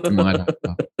loob. Yung mga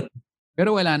laptop.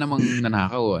 Pero wala namang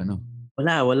nanakaw,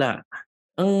 Wala.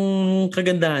 Ang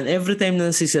kagandahan, every time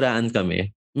na nasisiraan kami,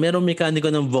 merong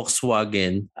mekaniko ng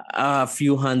Volkswagen, a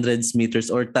few hundreds meters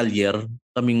or talyer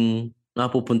kaming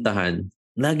napupuntahan.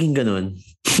 Laging ganun.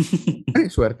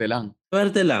 Ay, swerte lang.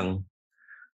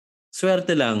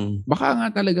 Swerte lang. Baka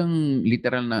nga talagang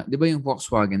literal na, di ba yung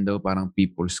Volkswagen daw parang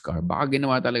people's car? Baka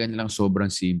ginawa talaga nilang sobrang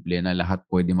simple na lahat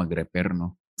pwede mag-repair,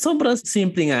 no? Sobrang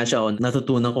simple nga siya.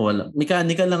 Natutunan ko.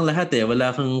 Mechanical lang lahat Wala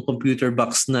kang computer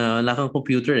box wala kang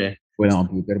computer Walang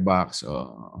computer box.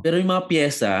 Pero yung mga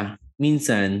pyesa,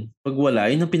 minsan, pag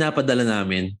wala, yun ang pinapadala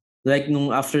namin. Like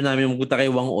nung after namin magpunta kay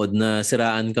Wangod na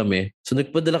siraan kami, so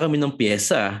nagpadala kami ng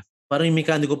pyesa. Parang yung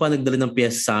mekaniko pa nagdala ng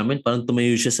pyesa sa amin. Parang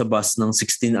tumayo siya sa bus ng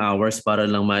 16 hours para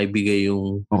lang maibigay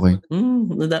yung... Okay.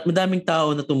 Madaming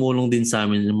tao na tumulong din sa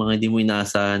amin. Yung mga hindi mo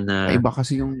inaasahan na... Iba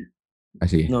kasi yung...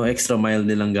 No, extra mile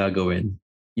nilang gagawin.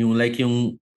 Yung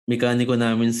mekaniko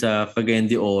namin sa Cagayan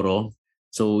de Oro.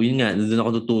 So yun nga, doon ako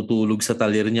tutulog sa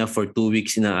talir niya for 2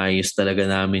 weeks. Inaayos talaga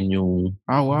namin yung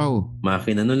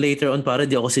makina. No, later on, para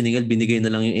di ako siningil, binigay na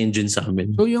lang yung engine sa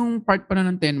amin. So yung part pa na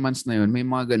ng 10 months na yun, may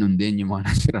mga ganun din, yung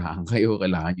mga nasiraan kayo,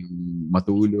 kailangan yung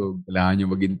matulog, kailangan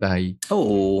yung maghintay.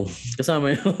 Oo,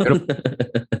 kasama yun. Pero,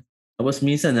 tapos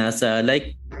minsan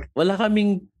wala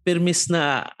kaming permis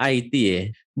na IT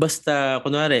Basta,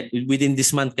 kunwari, within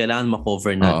this month, kailangan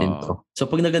ma-cover natin to. So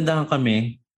pag nagandahan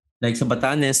kami, like sa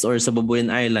Batanes or sa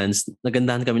Babuyan Islands,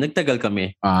 nagandahan kami, nagtagal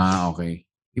kami. Okay.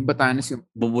 Yung Batanes yung...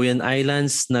 Babuyan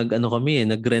Islands,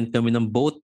 nag-rent kami ng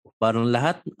boat. Parang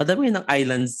lahat, kadami ng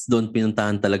islands doon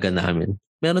pinuntahan talaga namin.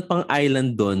 Meron pang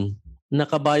island doon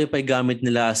Nakabayo pa yung gamit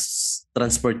nila as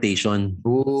transportation.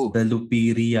 Oo. Sa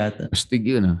Lupiri yata. Astig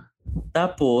yun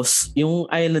Tapos, yung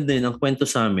island din, ang kwento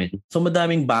sa amin, so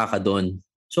madaming baka doon.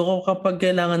 So kapag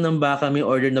kailangan ng baka, may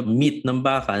order na meat ng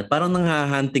baka, parang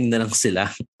nanghahunting na lang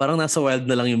sila. Parang nasa wild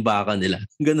na lang yung baka nila.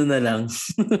 Ganun na lang.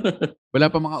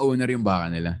 Wala pa mga owner yung baka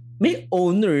nila? May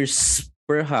owners,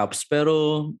 perhaps,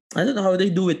 pero I don't know how they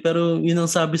do it. Pero yun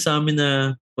ang sabi sa amin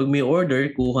na pag may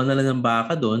order, kuha na lang ng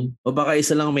baka doon. O baka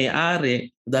isa lang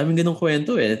may-ari. Daming ganung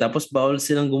kwento eh. Tapos bawal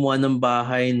silang gumawa ng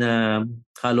bahay na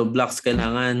hollow blocks.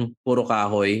 Kailangan puro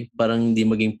kahoy. Parang hindi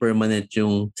maging permanent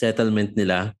yung settlement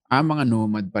nila. Mga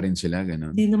nomad pa rin sila,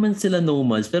 gano'n? Hindi naman sila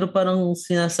nomads. Pero parang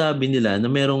sinasabi nila na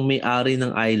merong may-ari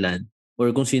ng island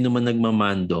or kung sino man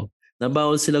nagmamando na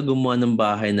bawal sila gumawa ng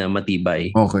bahay na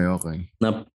matibay. Okay.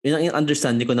 Na, yung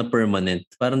understanding ko na permanent.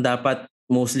 Parang dapat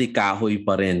mostly kahoy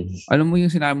pa rin. Alam mo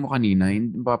yung sinabi mo kanina,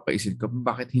 hindi mapapaisip ka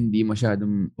bakit hindi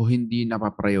masyadong o hindi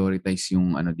napaprioritize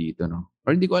yung dito, no?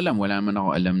 Or hindi ko alam, wala man ako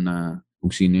alam na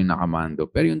kung sino yung nakamando.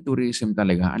 Pero yung tourism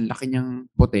talaga, ang laki niyang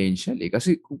potential eh.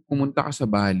 Kasi kung pumunta ka sa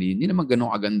Bali, hindi naman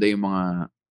ganun kaganda yung mga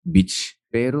beach.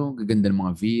 Pero gaganda ng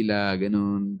mga villa,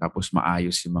 ganun. Tapos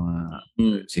maayos yung mga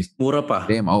mura pa.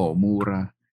 Oo,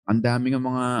 mura. Ang dami ng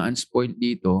mga unspoiled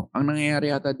dito. Ang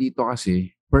nangyayari yata dito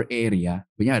kasi, per area,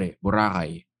 kunyari,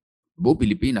 Boracay. Buong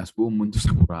Pilipinas, buong mundo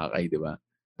sa Boracay, di ba?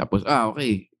 Tapos,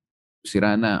 okay,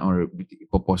 sira na or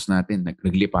ipopost natin,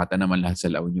 naglipatan naman lahat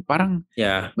sa La Union. Parang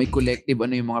may collective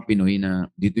yung mga Pinoy na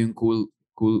dito yung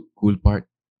cool part.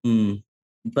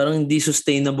 Parang hindi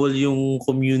sustainable yung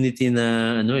community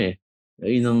na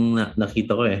yun ang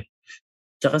nakita ko eh.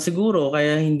 Tsaka siguro,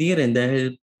 kaya hindi rin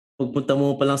dahil pagpunta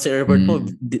mo pa lang sa airport mo,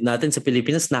 natin sa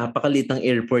Pilipinas, napakaliit ng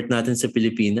airport natin sa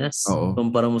Pilipinas. Oo.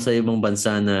 Kumpara mo sa ibang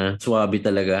bansa na swabe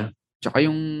talaga. Tsaka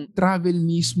yung travel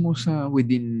mismo sa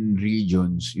within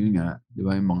regions, yun nga, di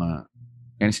ba yung mga,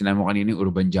 yan sinabi mo kanina yung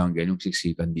urban jungle, yung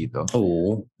siksikan dito.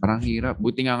 Oo. Parang hirap.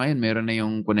 Buti nga ngayon, meron na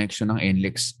yung connection ng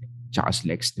NLEX tsaka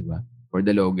SLEX, di ba? For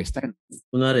the longest time.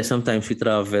 Kunwari, sometimes we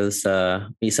travel sa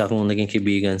isa kong naging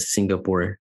kaibigan sa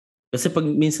Singapore. Kasi pag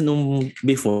minsan nung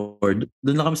before,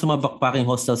 doon na kami sa mga backpacking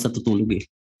hostels na tutulog eh.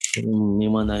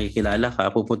 May mga nakikilala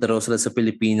ka, pupunta raw sila sa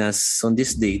Pilipinas on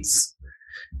these dates.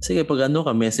 Sige, pag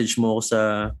ka, message mo ako sa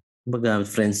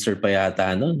Friendster pa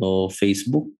yata o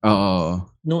Facebook. Oo.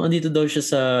 Nung andito daw siya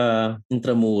sa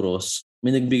Intramuros,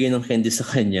 may nagbigay ng candy sa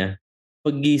kanya.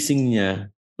 Paggising niya,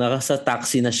 nakasa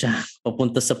taxi na siya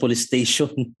papunta sa police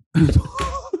station.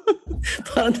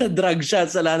 Parang na-drug siya,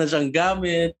 sala na siyang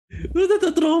gamit.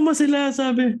 Natatrauma sila,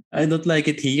 sabi. I don't like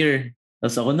it here.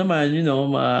 Tapos ako naman,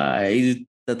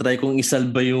 tatry kong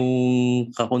isalba yung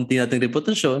kakunti nating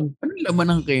reputasyon. Anong laman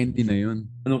ng candy na yun?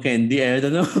 Anong candy? I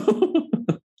don't know.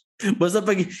 Basta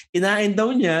pag kinain daw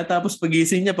niya, tapos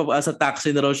pagising niya, sa taxi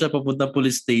na raw siya papunta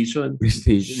police station. Police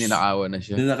station, ninakawa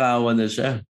na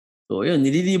siya. So yun,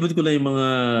 nililibot ko lang yung mga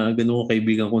ganun ko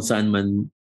kaibigan kung saan man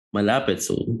malapit.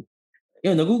 So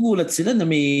yun, nagugulat sila na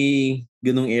may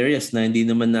ganung areas na hindi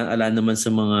naman naala naman sa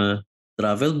mga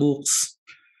travel books.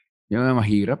 Yung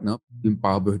mahirap, no? Yung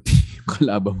poverty, yung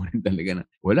kalaban mo rin talaga na.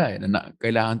 Wala eh.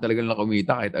 Kailangan talaga lang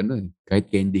kumita kahit kahit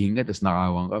candying ka, tapos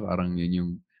nakawang ka, parang yun yung,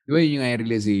 di ba yun yung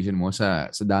realization mo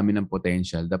sa dami ng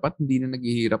potential. Dapat hindi na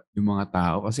naghihirap yung mga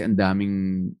tao kasi ang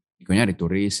daming, kunyari,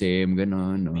 tourism,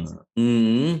 gano'n.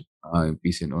 Yung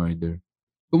peace and order.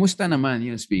 Kumusta naman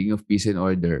yun, speaking of peace and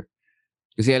order?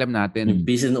 Kasi alam natin, yung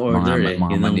peace and order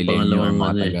mga Manileño or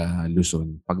mga taga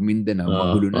Luzon. Pag Mindanao,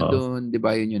 magulo na doon. Di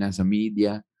ba yun yung nasa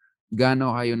media?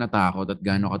 Gaano kayo natakot at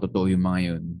gaano katotoo yung mga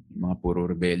yun? Yung mga puro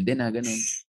rebelde na, gano'n.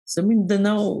 Sa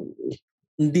Mindanao,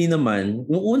 hindi naman.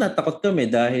 Nung una, takot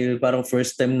kami dahil parang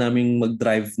first time naming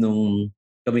mag-drive nung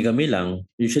kami-kami lang.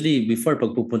 Usually, before,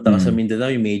 pag pupunta ka sa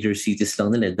Mindanao, yung major cities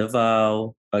lang nila,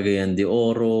 Davao, Cagayan de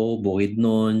Oro,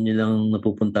 Bukidnon, yun lang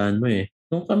napupuntahan mo eh.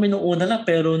 Nung kami nung una lang,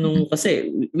 pero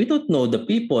kasi we don't know the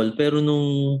people, pero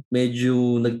nung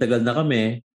medyo nagtagal na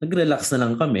kami, nag-relax na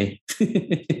lang kami.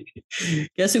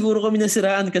 Kaya siguro kami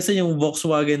nasiraan kasi yung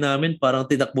Volkswagen namin, parang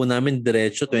tinakbo namin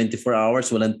diretso, 24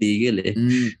 hours, walang tigil eh.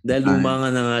 Dahil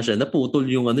lumanga na nga siya, naputol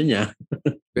yung niya.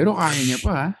 Pero kaya niya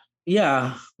pa ha?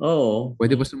 Yeah, oo.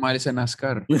 Pwede ba sumali sa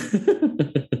NASCAR?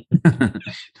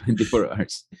 24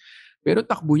 hours. Pero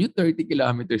takbo nyo 30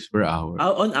 kilometers per hour.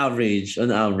 On average.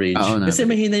 Kasi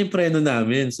mahina yung preno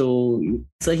namin. So,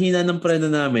 sa hina ng preno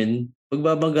namin,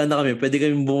 pagbabangga na kami, pwede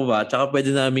kami bumaba, tsaka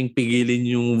pwede naming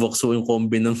pigilin yung Volkswagen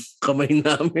combi ng kamay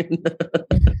namin.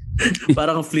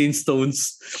 Parang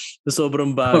Flintstones na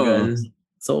sobrang bagal.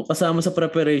 So, kasama sa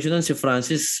preparation nun, si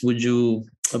Francis, would you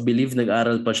I believe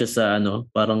nag-aral pa siya sa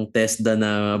parang TESDA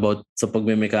na about sa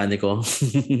pagmemekaniko.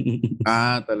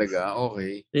 Talaga?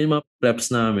 Okay. Yung mga preps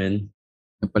namin.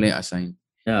 Yan pala yung assign.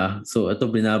 Yeah, so ito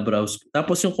binabrowse.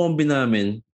 Tapos yung combi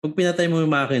namin, pag pinatay mo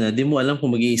yung makina, di mo alam kung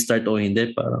mag-i-start o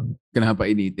hindi. Kailangan pa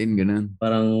initin, ganun.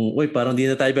 Parang di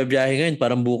na tayo babiyahe ngayon.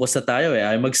 Parang bukas na tayo eh.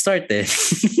 Ay mag-start eh.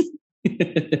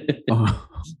 Oh.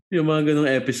 Yung mga ganong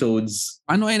episodes.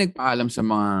 Ano kayo nagpaalam sa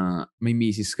mga may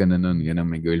misis ka na nun? Ganun,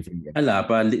 may girlfriend ka? Ala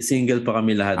pa, single pa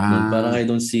kami lahat nun. Parang I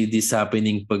don't see this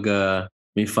happening pag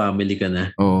may family ka na.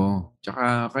 Oo.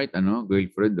 Tsaka kahit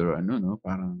girlfriend or no?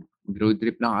 Parang road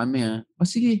trip lang kami ha.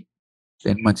 Sige.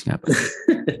 10 months nga pa.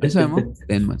 Ano sabi mo?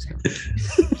 10 months nga pa.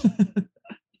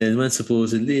 10 months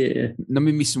supposedly eh.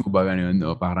 Namimiss mo ba ganun?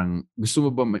 O parang gusto mo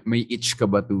ba, may itch ka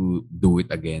ba to do it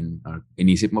again? Or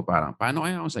inisip mo parang, paano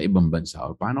kaya kung sa ibang bansa?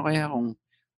 O paano kaya kung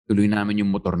tuloy namin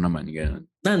yung motor naman? Ganun.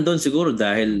 Nandun siguro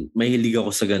dahil may hilig ako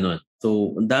sa ganun.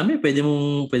 So, ang dami. Pwede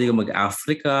ka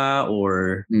mag-Africa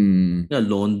or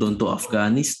London to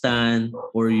Afghanistan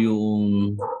or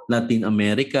yung Latin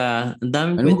America. Ang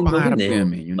dami pwede gawin eh.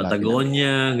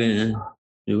 Patagonia, ganyan.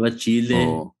 Diba? Chile.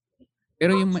 Oo.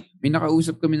 Pero yung may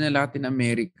nakausap kami na Latin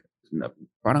America,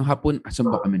 parang hapon, asan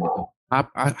ba kami nito?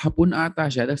 Hapon ata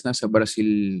siya, tapos nasa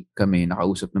Brazil kami,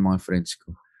 nakausap ng mga friends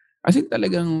ko. As in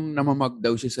talagang namamag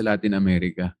daw siya sa Latin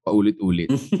America,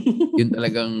 paulit-ulit. Yun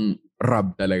talagang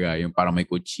rub talaga, yung parang may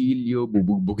kutsilyo,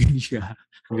 bubugbugin siya.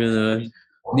 Ganun.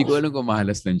 Hindi ko alam kung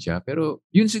mahalas lang siya. Pero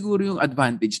yun siguro yung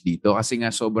advantage dito kasi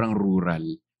nga sobrang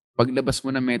rural. Paglabas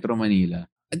mo ng Metro Manila,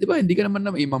 di ba, hindi ka naman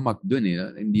na imamag dun eh.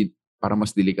 Hindi, para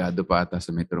mas delikado pa ata sa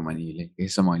Metro Manila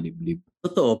kaysa sa mga liblib.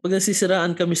 Totoo, pag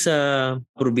nasisiraan kami sa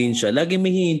probinsya, lagi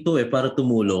may hihinto para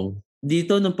tumulong.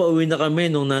 Dito, nung pauwi na kami,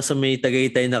 nung nasa may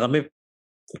Tagaytay na kami,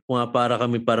 para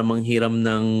kami para manghiram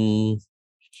ng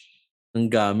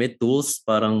gamit, tools,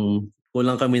 parang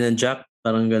kulang kami ng jack,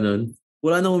 parang ganun.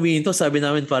 Wala nang humihinto, sabi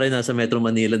namin parang nasa Metro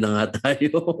Manila na nga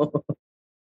tayo.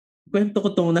 Kwento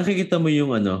ko nakikita mo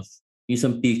yung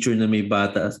isang picture na may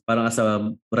bata, parang sa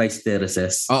rice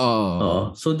terraces.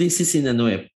 Oo. So this is in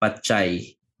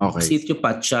Patchay. Okay. Sitio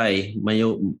Patchay,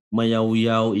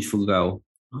 Mayaw-Yaw, Ifugao.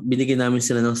 Binigyan namin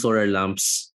sila ng solar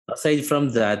lamps. Aside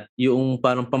from that, yung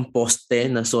parang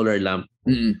pamposte na solar lamp.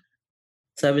 Mm-mm.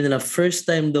 Sabi nila, first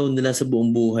time daw nila sa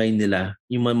buong buhay nila,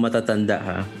 yung mga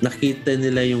matatanda nakita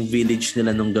nila yung village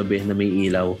nila nung gabi na may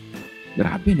ilaw.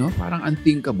 Grabe no, parang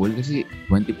unthinkable kasi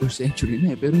 21st century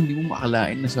na pero hindi mo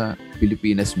makalain na sa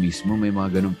Pilipinas mismo may mga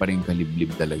ganun pa rin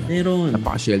kaliblib talaga. Meron.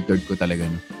 Napaka-sheltered ko talaga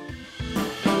no.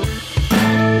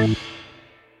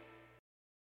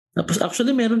 Tapos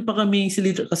actually meron pa kami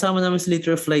kasama namin si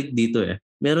Later Flight dito eh.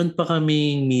 Meron pa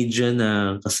kami media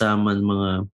na kasama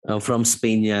mga from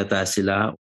Spain yata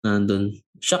sila nandun.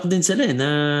 Shock din sila na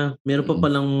meron pa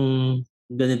palang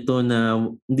ganito na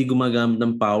hindi gumagamit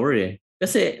ng power eh.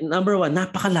 Kasi number one,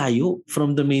 napakalayo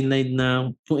from the mainland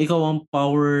na kung ikaw ang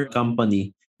power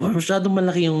company, masyadong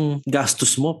malaki yung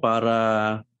gastos mo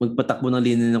para magpatakbo ng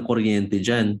linya ng kuryente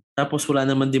dyan. Tapos wala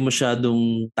naman din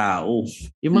masyadong tao.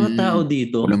 Yung mga tao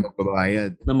dito walang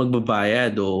magbabayad. Na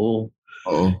magbabayad, oo.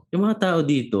 Yung mga tao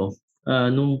dito,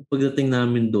 nung pagdating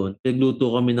namin doon,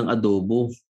 nagluto kami ng adobo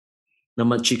na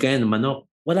chicken, manok.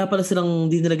 Wala pala silang,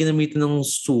 hindi nila ginamitan ng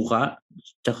suka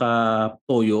tsaka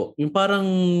toyo. Yung parang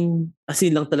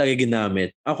asin lang talaga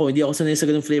ginamit. Ako, hindi ako sanay sa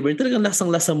ganung flavor. Talagang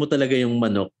lasang-lasa mo talaga yung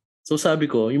manok. So sabi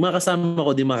ko, yung mga kasama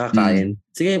ko di makakain.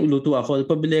 Sige, luto ako.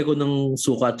 Pabili ako ng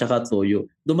suka at saka toyo.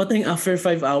 Dumating after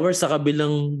 5 hours sa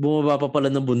kabilang bumaba pa pala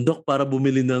ng bundok para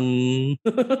bumili ng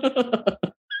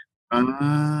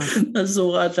ng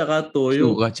suka at saka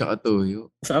toyo. Suka at saka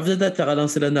toyo. So after that, saka lang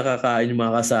sila nakakain yung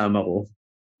mga kasama ko.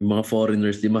 Yung mga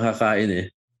foreigners di makakain eh.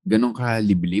 Ganon ka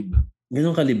liblib?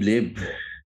 Ganon ka liblib.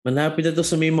 Malapit na to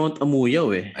sa may Mount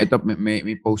Amuyaw eh. Ito,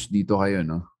 may post dito kayo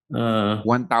no? 1,000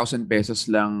 pesos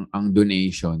lang ang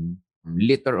donation.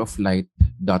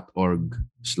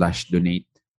 literoflight.org/donate.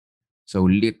 So,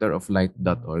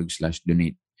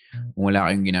 literoflight.org/donate. Kung wala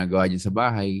kayong ginagawa dyan sa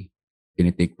bahay,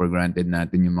 tinitake for granted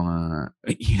natin yung mga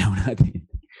ilaw natin.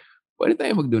 Pwede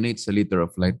tayo mag-donate sa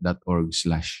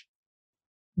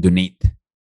literoflight.org/donate.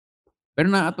 Pero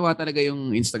nakakatuwa talaga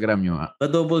yung Instagram nyo.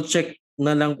 Pa-double check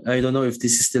na lang. I don't know if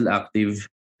this is still active.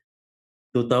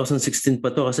 2016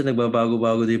 pa to kasi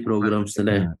nagbabago-bago din yung programs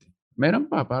nila eh.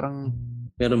 Meron pa, parang...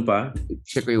 Meron pa?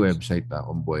 Check ko yung website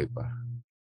kung buhay pa.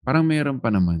 Parang meron pa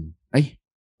naman. Ay,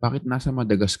 bakit nasa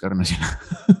Madagascar na sila?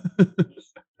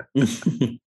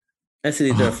 Si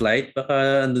Leader Flight?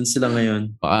 Baka andun sila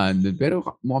ngayon. Baka andun. Pero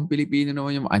mukhang Pilipino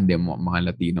naman yung... Hindi,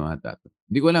 mga Latino ata.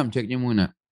 Hindi ko alam, check nyo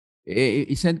muna.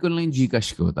 I-send ko lang yung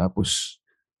Gcash ko, tapos...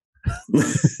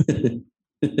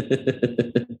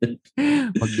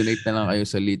 Mag-donate na lang kayo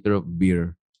sa liter of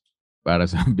beer para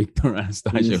sa Victor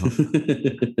Anastasio.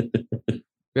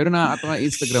 Pero nakakatawa yung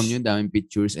Instagram nyo, daming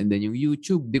pictures, and then yung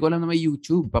YouTube. Di ko alam na may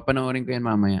YouTube. Papanoorin ko yan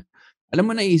mamaya. Alam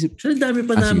mo, naisip. Actually, dami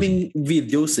pa namin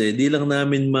videos eh. Di lang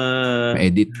namin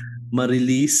ma-edit.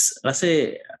 Ma-release.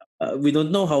 Kasi we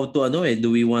don't know how to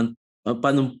do we want,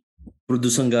 paano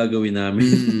produce ang gagawin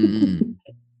namin.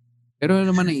 Pero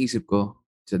naman naisip ko,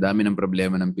 sa dami ng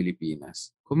problema ng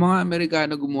Pilipinas, kung mga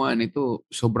Amerikano gumawa nito,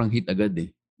 sobrang hit agad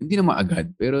eh. Hindi naman agad,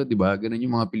 pero di ba, ganun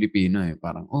yung mga Pilipino eh.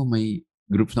 Parang, may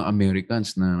groups ng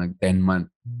Americans na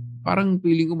nag-10-month. Parang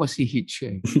feeling ko mas hit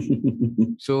siya eh.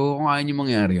 So, kung ayaw nyo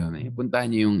mangyari yun, puntahan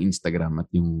nyo yung Instagram at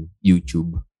yung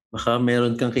YouTube. Baka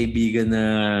meron kang kaibigan na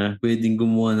pwedeng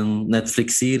gumawa ng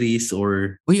Netflix series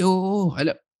or... Uy, oo.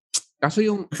 Kaso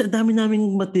yung... Kasi dami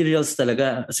naming materials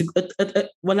talaga.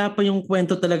 At wala pa yung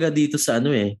kwento talaga dito sa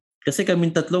eh. Kasi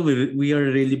kaming tatlo, we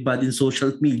are really bad in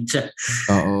social media.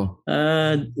 Oo.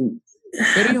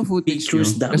 Pero yung footage nyo,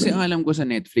 kasi ang alam ko sa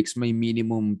Netflix, may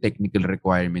minimum technical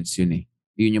requirements yun eh.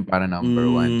 Yun yung para number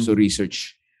one. So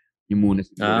research yung muna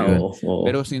siguro yun. Oo.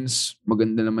 Pero since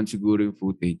maganda naman siguro yung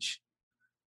footage,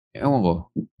 ewan ko.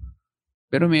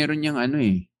 Pero meron niyang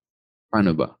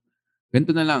paano ba?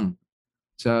 Ganito na lang.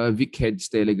 Sa Vic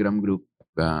Heads Telegram group,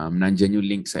 nandyan yung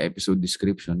link sa episode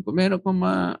description. Kung meron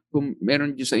kung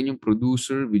meron dyan sa inyong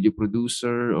producer, video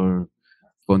producer, or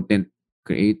content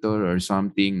creator or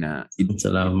something na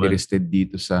interested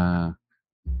dito sa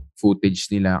footage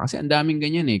nila. Kasi ang daming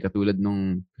ganyan eh. Katulad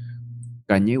nung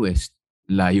Kanye West.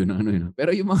 Layo ng yun. Pero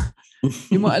yung mga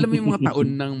alam mo yung mga taon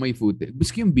nang may footage.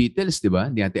 Biski yung Beatles, di ba?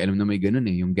 Hindi natin alam na may ganun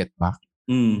eh. Yung Get Back.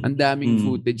 Ang daming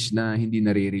footage na hindi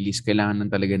nare-release. Kailangan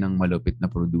lang talaga ng malupit na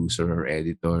producer or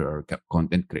editor or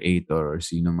content creator or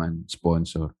sino man,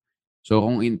 sponsor. So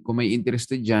kung may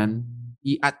interested dyan,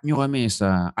 i-add nyo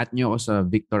ako sa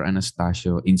Victor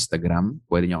Anastasio Instagram.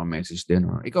 Pwede nyo ako message din.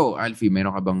 Or ikaw, Alfie,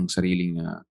 meron ka bang sariling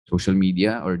social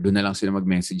media? Or doon na lang sila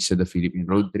mag-message sa The Philippine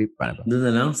Roadtrip? Paano ba? Doon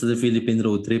na lang sa The Philippine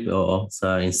Roadtrip,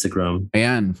 sa Instagram.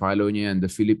 Ayan, follow nyo yan.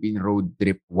 The Philippine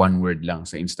Roadtrip, one word lang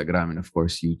sa Instagram and of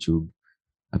course YouTube.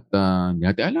 At hindi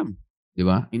natin alam. Di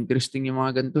ba? Interesting yung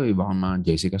mga ganito eh. Baka mga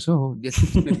Jessica Soho.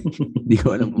 Hindi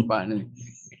ko alam kung paano eh.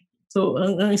 So,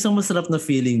 ang isang masarap na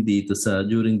feeling dito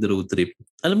during the road trip,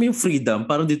 alam mo yung freedom,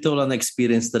 parang dito wala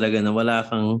na-experience talaga na wala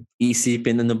kang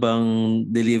isipin ano bang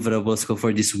deliverables ko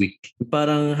for this week.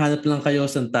 Parang hanap lang kayo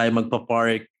saan tayo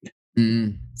magpa-park,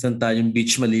 saan tayong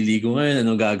beach maliligo ngayon,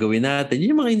 anong gagawin natin.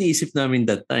 Yun yung mga iniisip namin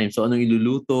that time. So, anong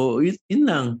iluluto, yun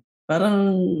lang.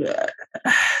 Parang...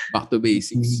 back to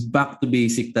basics. Back to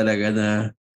basic talaga na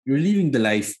you're living the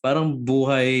life. Parang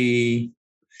buhay...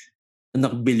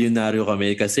 anak bilyonaryo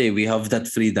kami kasi we have that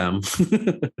freedom.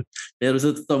 Pero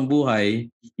sa totoong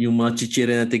buhay, yung mga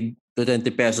chichire na tig 20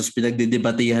 pesos,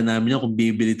 pinagdidebatihan namin kung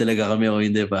bibili talaga kami o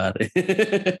hindi, pare.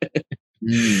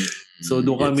 So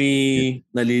doon kami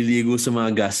naliligo sa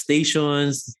mga gas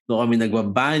stations, doon kami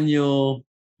nagbabanyo.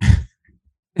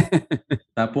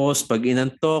 Tapos pag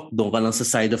inantok, doon ka lang sa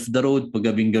side of the road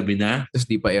pag gabing-gabi na. Tapos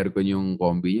di pa aircon yung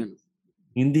combi yan.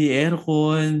 Hindi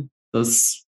aircon.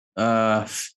 Tapos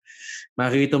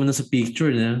makikita mo na sa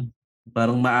picture na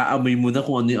parang maaamoy mo na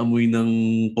kung ano yung amoy ng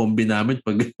combi namin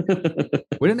pag...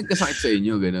 Wala nagkasakit sa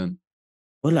inyo, ganun?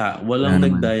 Walang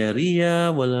nag-diarrhea,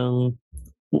 walang...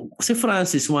 Kasi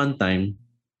Francis one time,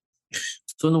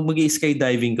 so nung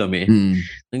mag-skydiving kami,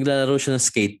 naglalaro siya ng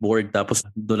skateboard tapos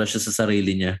dula siya sa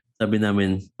sarili niya. Sabi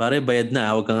namin, pare bayad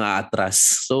na, huwag kang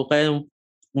aatras. So kaya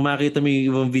makita mo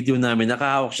yung video namin,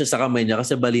 nakahawak siya sa kamay niya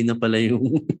kasi bali na pala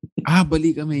yung...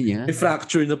 bali kamay niya? May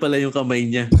fracture na pala yung kamay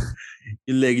niya.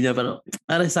 Yung leg niya, parang,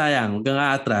 sayang, huwag kang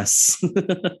aatras.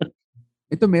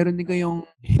 Ito, meron din kayong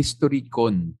History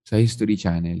Con sa History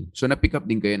Channel. So, na-pick up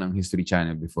din kayo ng History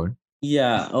Channel before?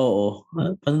 Yeah, oo.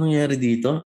 Paano nangyari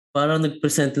dito? Parang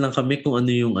nag-present lang kami kung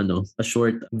ano yung a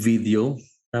short video.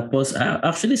 Tapos,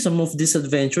 actually, some of these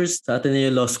adventures sa Ateneo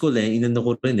Law School, inano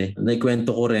ko rin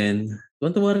naikwento ko rin.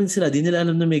 Tuwan-tuwa rin sila. Di nila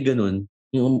alam na may ganun.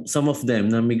 Yung some of them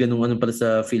na may ganung pala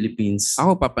sa Philippines.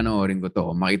 Ako papanoorin ko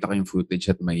to. Makita ko yung footage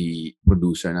at may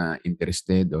producer na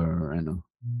interested or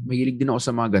Mahilig din ako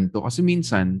sa mga ganito. Kasi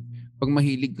minsan, pag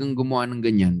mahilig kang gumawa ng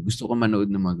ganyan, gusto ko manood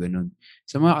ng mga ganun.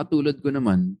 Sa mga katulad ko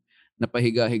naman,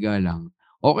 napahiga-higa lang,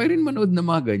 okay rin manood ng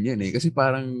mga ganyan Kasi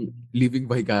parang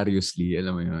living vicariously.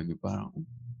 Alam mo yun? Yung parang,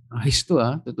 ayos to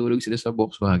tutulog sila sa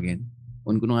Volkswagen.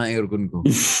 On ko na nga aircon ko.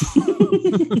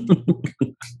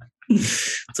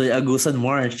 So, yung Agusan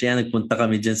Marsh, nagpunta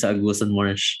kami dyan sa Agusan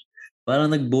Marsh. Parang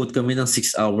nag-boat kami ng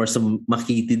 6 hours sa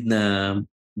makitid na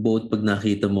boat pag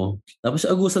nakita mo. Tapos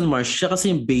Agusan Marsh, siya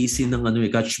kasi yung basin ng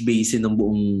catch basin ng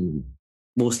buong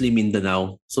mostly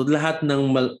Mindanao. So lahat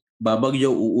ng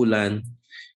babagyo, uulan,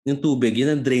 yung tubig,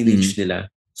 yun ang drainage nila.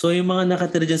 So yung mga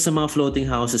nakatira dyan sa mga floating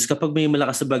houses, kapag may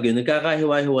malakas na bagyo,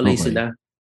 nagkakahiwa-hiwalay sila.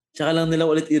 Tsaka lang nila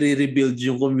ulit i-rebuild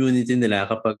yung community nila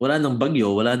kapag wala nang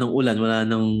bagyo, wala nang ulan, wala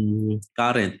nang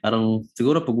current. Parang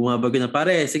siguro pag bumabagyo na,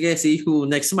 pare, sige, see you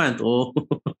next month. O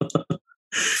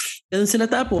ganun sila.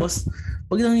 Tapos,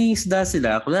 pag nangingisda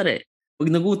sila, kunwari, pag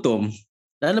nagutom,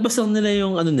 lalabas lang nila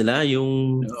yung yung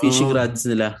fishing rods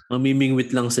nila.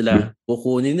 Mamimingwit lang sila.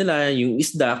 Kukunin nila yung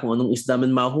isda, kung anong isda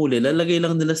man mahuli, lalagay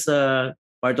lang nila sa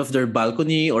part of their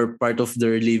balcony or part of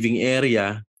their living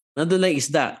area. Nandun lang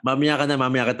isda. Mamaya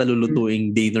ka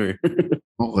lulutuing dinner.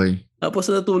 Okay. Tapos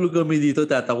natulog kami dito,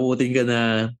 tatakutin ka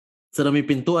na sa may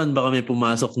pintuan, baka may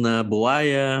pumasok na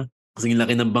buwaya. Kasing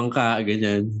laki ng bangka,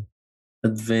 ganyan.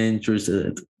 Adventures.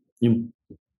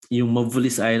 Yung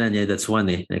Mavolis Island, that's one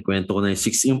eh. Nakwento ko na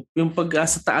yung pag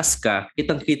sa taas ka,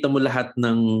 kitang-kita mo lahat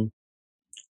ng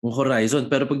horizon.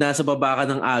 Pero pag nasa baba ka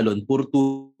ng alon, puro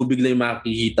tubig lang yung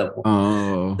makikita mo.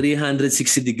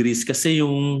 360 degrees kasi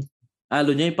yung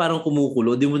alon niya parang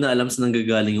kumukulo. Di mo na alam saan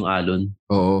nanggagaling yung alon.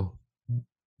 Oo.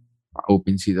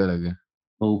 Open sea talaga.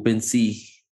 Open sea.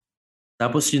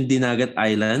 Tapos yung Dinagat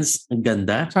Islands, ang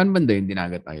ganda. Saan banda yung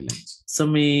Dinagat Islands? Sa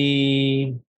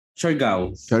may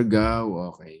Siargao.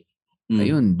 Siargao, okay.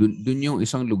 Ayun, dun yung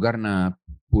isang lugar na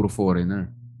puro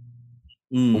foreigner.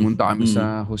 Pumunta kami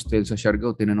sa hostel sa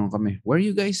Siargao, tinanong kami, where are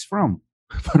you guys from?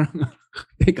 Parang,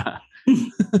 teka,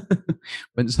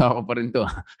 bansa ko pa rin to.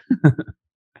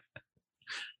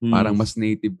 Parang mas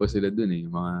native pa sila dun eh,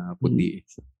 mga puti.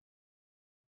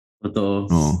 Totoo.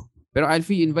 Oo. Pero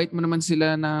Alfie, invite mo naman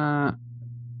sila na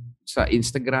sa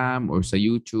Instagram or sa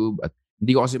YouTube at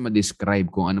hindi ko kasi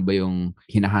ma-describe kung ano ba yung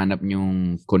hinahanap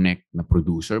nyong connect na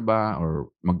producer ba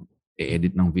or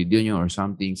mag-edit ng video nyo or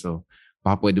something. So,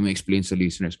 baka pwede mo explain sa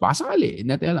listeners. Baka sakali, hindi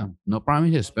natin alam. No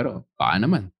promises, pero baka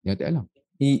naman, hindi natin alam.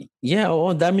 Yeah,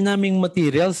 oo. Dami naming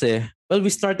materials eh. Well, we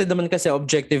started naman kasi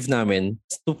objective namin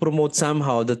to promote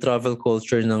somehow the travel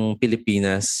culture ng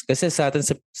Pilipinas. Kasi sa atin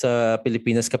sa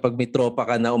Pilipinas, kapag may tropa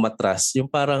ka na umatras,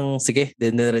 yung parang, sige,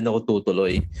 din na rin ako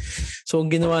tutuloy. So, ang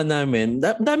ginawa namin,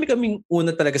 dami kaming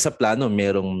una talaga sa plano.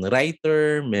 Merong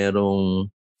writer,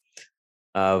 merong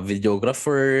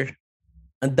videographer.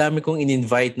 Ang dami kong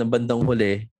in-invite na bandang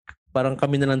huli. Parang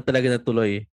kami na lang talaga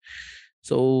natuloy.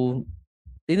 So,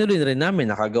 tinuloy na rin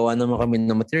namin. Nakagawa naman kami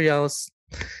ng materials.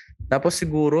 Tapos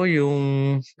siguro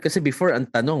kasi before ang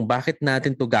tanong, bakit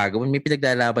natin to gagawin? May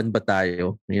pinaglalaban ba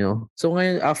tayo? You know? So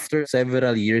ngayon, after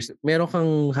several years, meron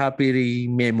kang happy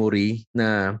memory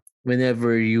na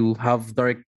whenever you have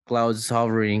dark clouds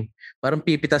hovering, parang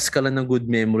pipitas ka lang ng good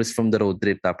memories from the road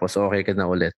trip tapos okay ka na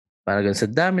ulit. Parang sa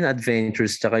dami na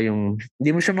adventures tsaka hindi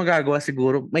mo siya magagawa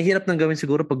siguro. Mahirap nang gawin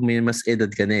siguro pag may mas edad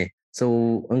ka na eh. So,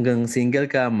 hanggang single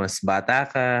ka, mas bata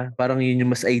ka, parang yun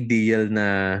yung mas ideal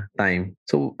na time.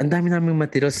 So, ang dami naming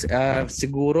materials.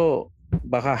 Siguro,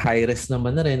 baka high-res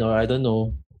naman na rin or I don't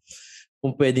know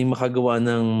kung pwedeng makagawa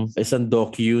ng isang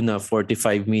docu na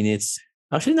 45 minutes.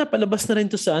 Actually, napalabas na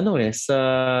rin to sa sa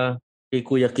kay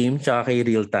Kuya Kim tsaka kay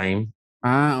Real Time.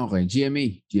 Okay.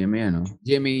 GMA ano?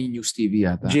 GMA News TV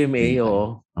yata. GMA,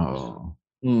 oo. Oo.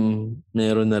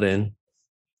 Meron na rin.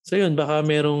 So, yun, baka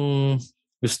merong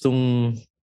gustong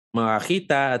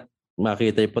makakita at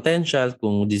makita yung potential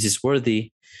kung this is worthy,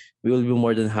 we will be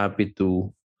more than happy to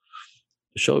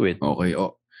show it. Okay.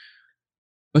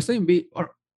 Basta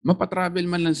or mapatravel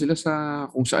man lang sila sa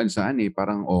kung saan-saan eh.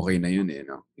 Parang okay na yun eh.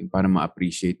 No? Yung parang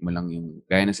ma-appreciate mo lang yung,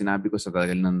 gaya na sinabi ko sa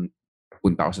tagal ng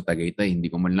punta ako sa Tagaytay,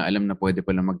 hindi ko man lang alam na pwede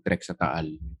pala mag-trek sa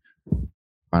Taal.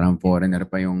 Parang foreigner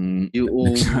pa yung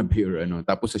nagsabi or ano.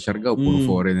 Tapos sa Siargao, puro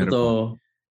foreigner pa.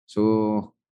 So,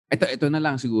 ito na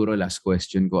lang siguro last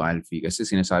question ko, Alfie. Kasi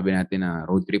sinasabi natin na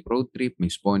road trip, may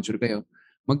sponsor kayo.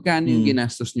 Magkano yung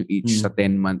ginastos nyo each sa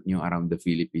 10-month nyo around the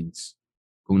Philippines?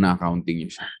 Kung na-accounting nyo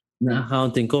siya.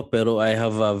 Na-accounting ko pero I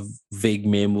have a vague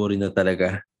memory na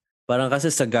talaga. Parang kasi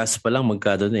sa gas pa lang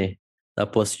magkano na eh.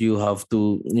 Tapos you have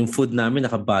to, yung food namin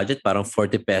naka-budget parang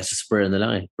 40 pesos per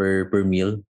per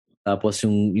meal. Tapos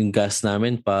yung gas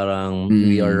namin parang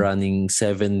we are running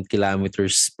 7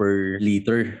 kilometers per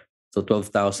liter. So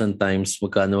 12,000 times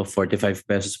magkano 45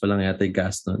 pesos pa lang yata yung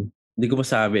gas nun. Hindi ko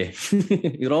masabi.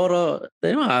 Iroro,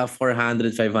 mga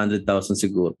 400, 500,000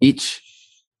 siguro. Each?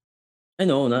 I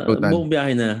know, buong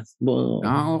biyahe na.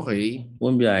 Okay.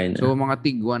 Buong biyahe na. So mga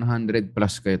tig 100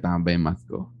 plus kayo, tama ba yung math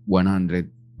ko? 100,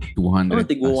 200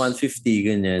 tig 150,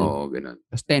 ganyan. Oo, ganun.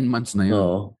 Tapos 10 months na yun.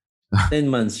 Oo.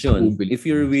 10 months yun. Buong If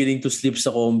you're willing to sleep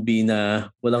sa combi na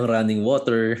walang running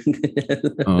water.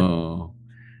 Oo.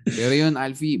 Pero yun,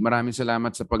 Alfie, maraming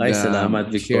salamat sa Ay,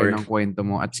 salamat, share Victor. ng kwento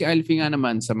mo. At si Alfie nga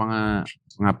naman sa mga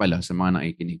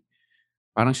nakikinig.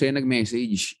 Parang siya yung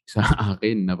nag-message sa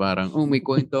akin na parang, may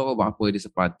kwento ako, baka pwede sa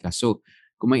podcast. So,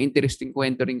 kung may interesting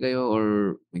kwento rin kayo or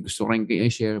may gusto rin kayo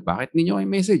i-share, bakit ninyo kayo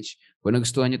message? Kung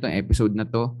nagustuhan nyo itong episode na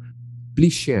to,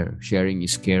 please share. Sharing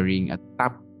is caring. At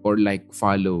tap or like,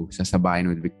 follow sa Sabayan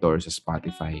with Victor sa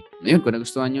Spotify. Ngayon, kung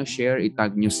nagustuhan nyo, share,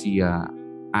 itag nyo si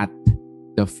at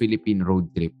the Philippine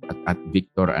Roadtrip at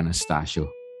Victor Anastasio.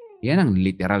 Yan ang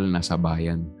literal na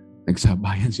sabayan.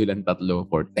 Nagsabayan silang tatlo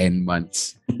for 10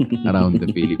 months around the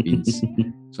Philippines.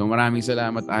 So maraming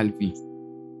salamat, Alfie.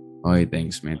 Okay,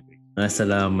 thanks, man.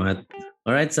 Salamat.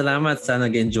 Alright, salamat.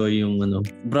 Sana nag-enjoy yung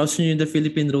browse nyo yung The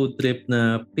Philippine Roadtrip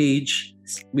na page.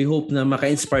 We hope na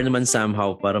maka-inspire naman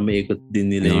somehow para maikot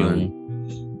din nila yung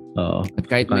at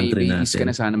kahit may country babies ka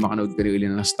natin. na, sana makanood ka rin ulit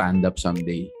ng stand-up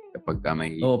someday kapag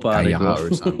may pare kaya ko. ka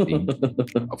or something.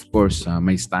 Of course,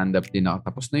 may stand-up din ako.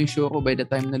 Tapos na yung show ko by the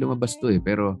time na lumabas to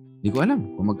pero hindi ko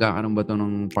alam kung magkakaroon ba to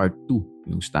ng part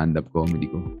 2 yung stand-up comedy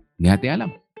ko. Hindi natin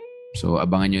alam. So,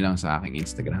 abangan nyo lang sa aking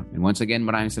Instagram. And once again,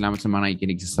 maraming salamat sa mga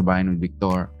nakikinig sa Sabayan with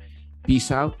Victor.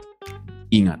 Peace out.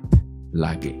 Ingat.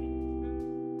 Lagi.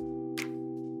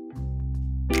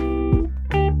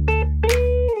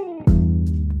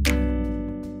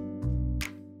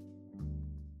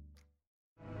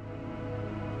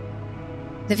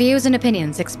 The views and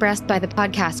opinions expressed by the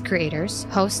podcast creators,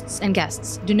 hosts, and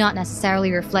guests do not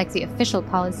necessarily reflect the official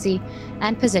policy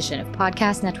and position of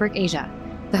Podcast Network Asia,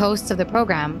 the hosts of the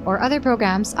program, or other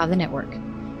programs of the network.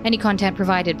 Any content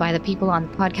provided by the people on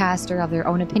the podcast are of their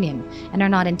own opinion and are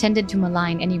not intended to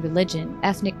malign any religion,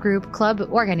 ethnic group, club,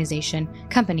 organization,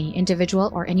 company,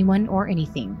 individual, or anyone or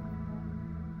anything.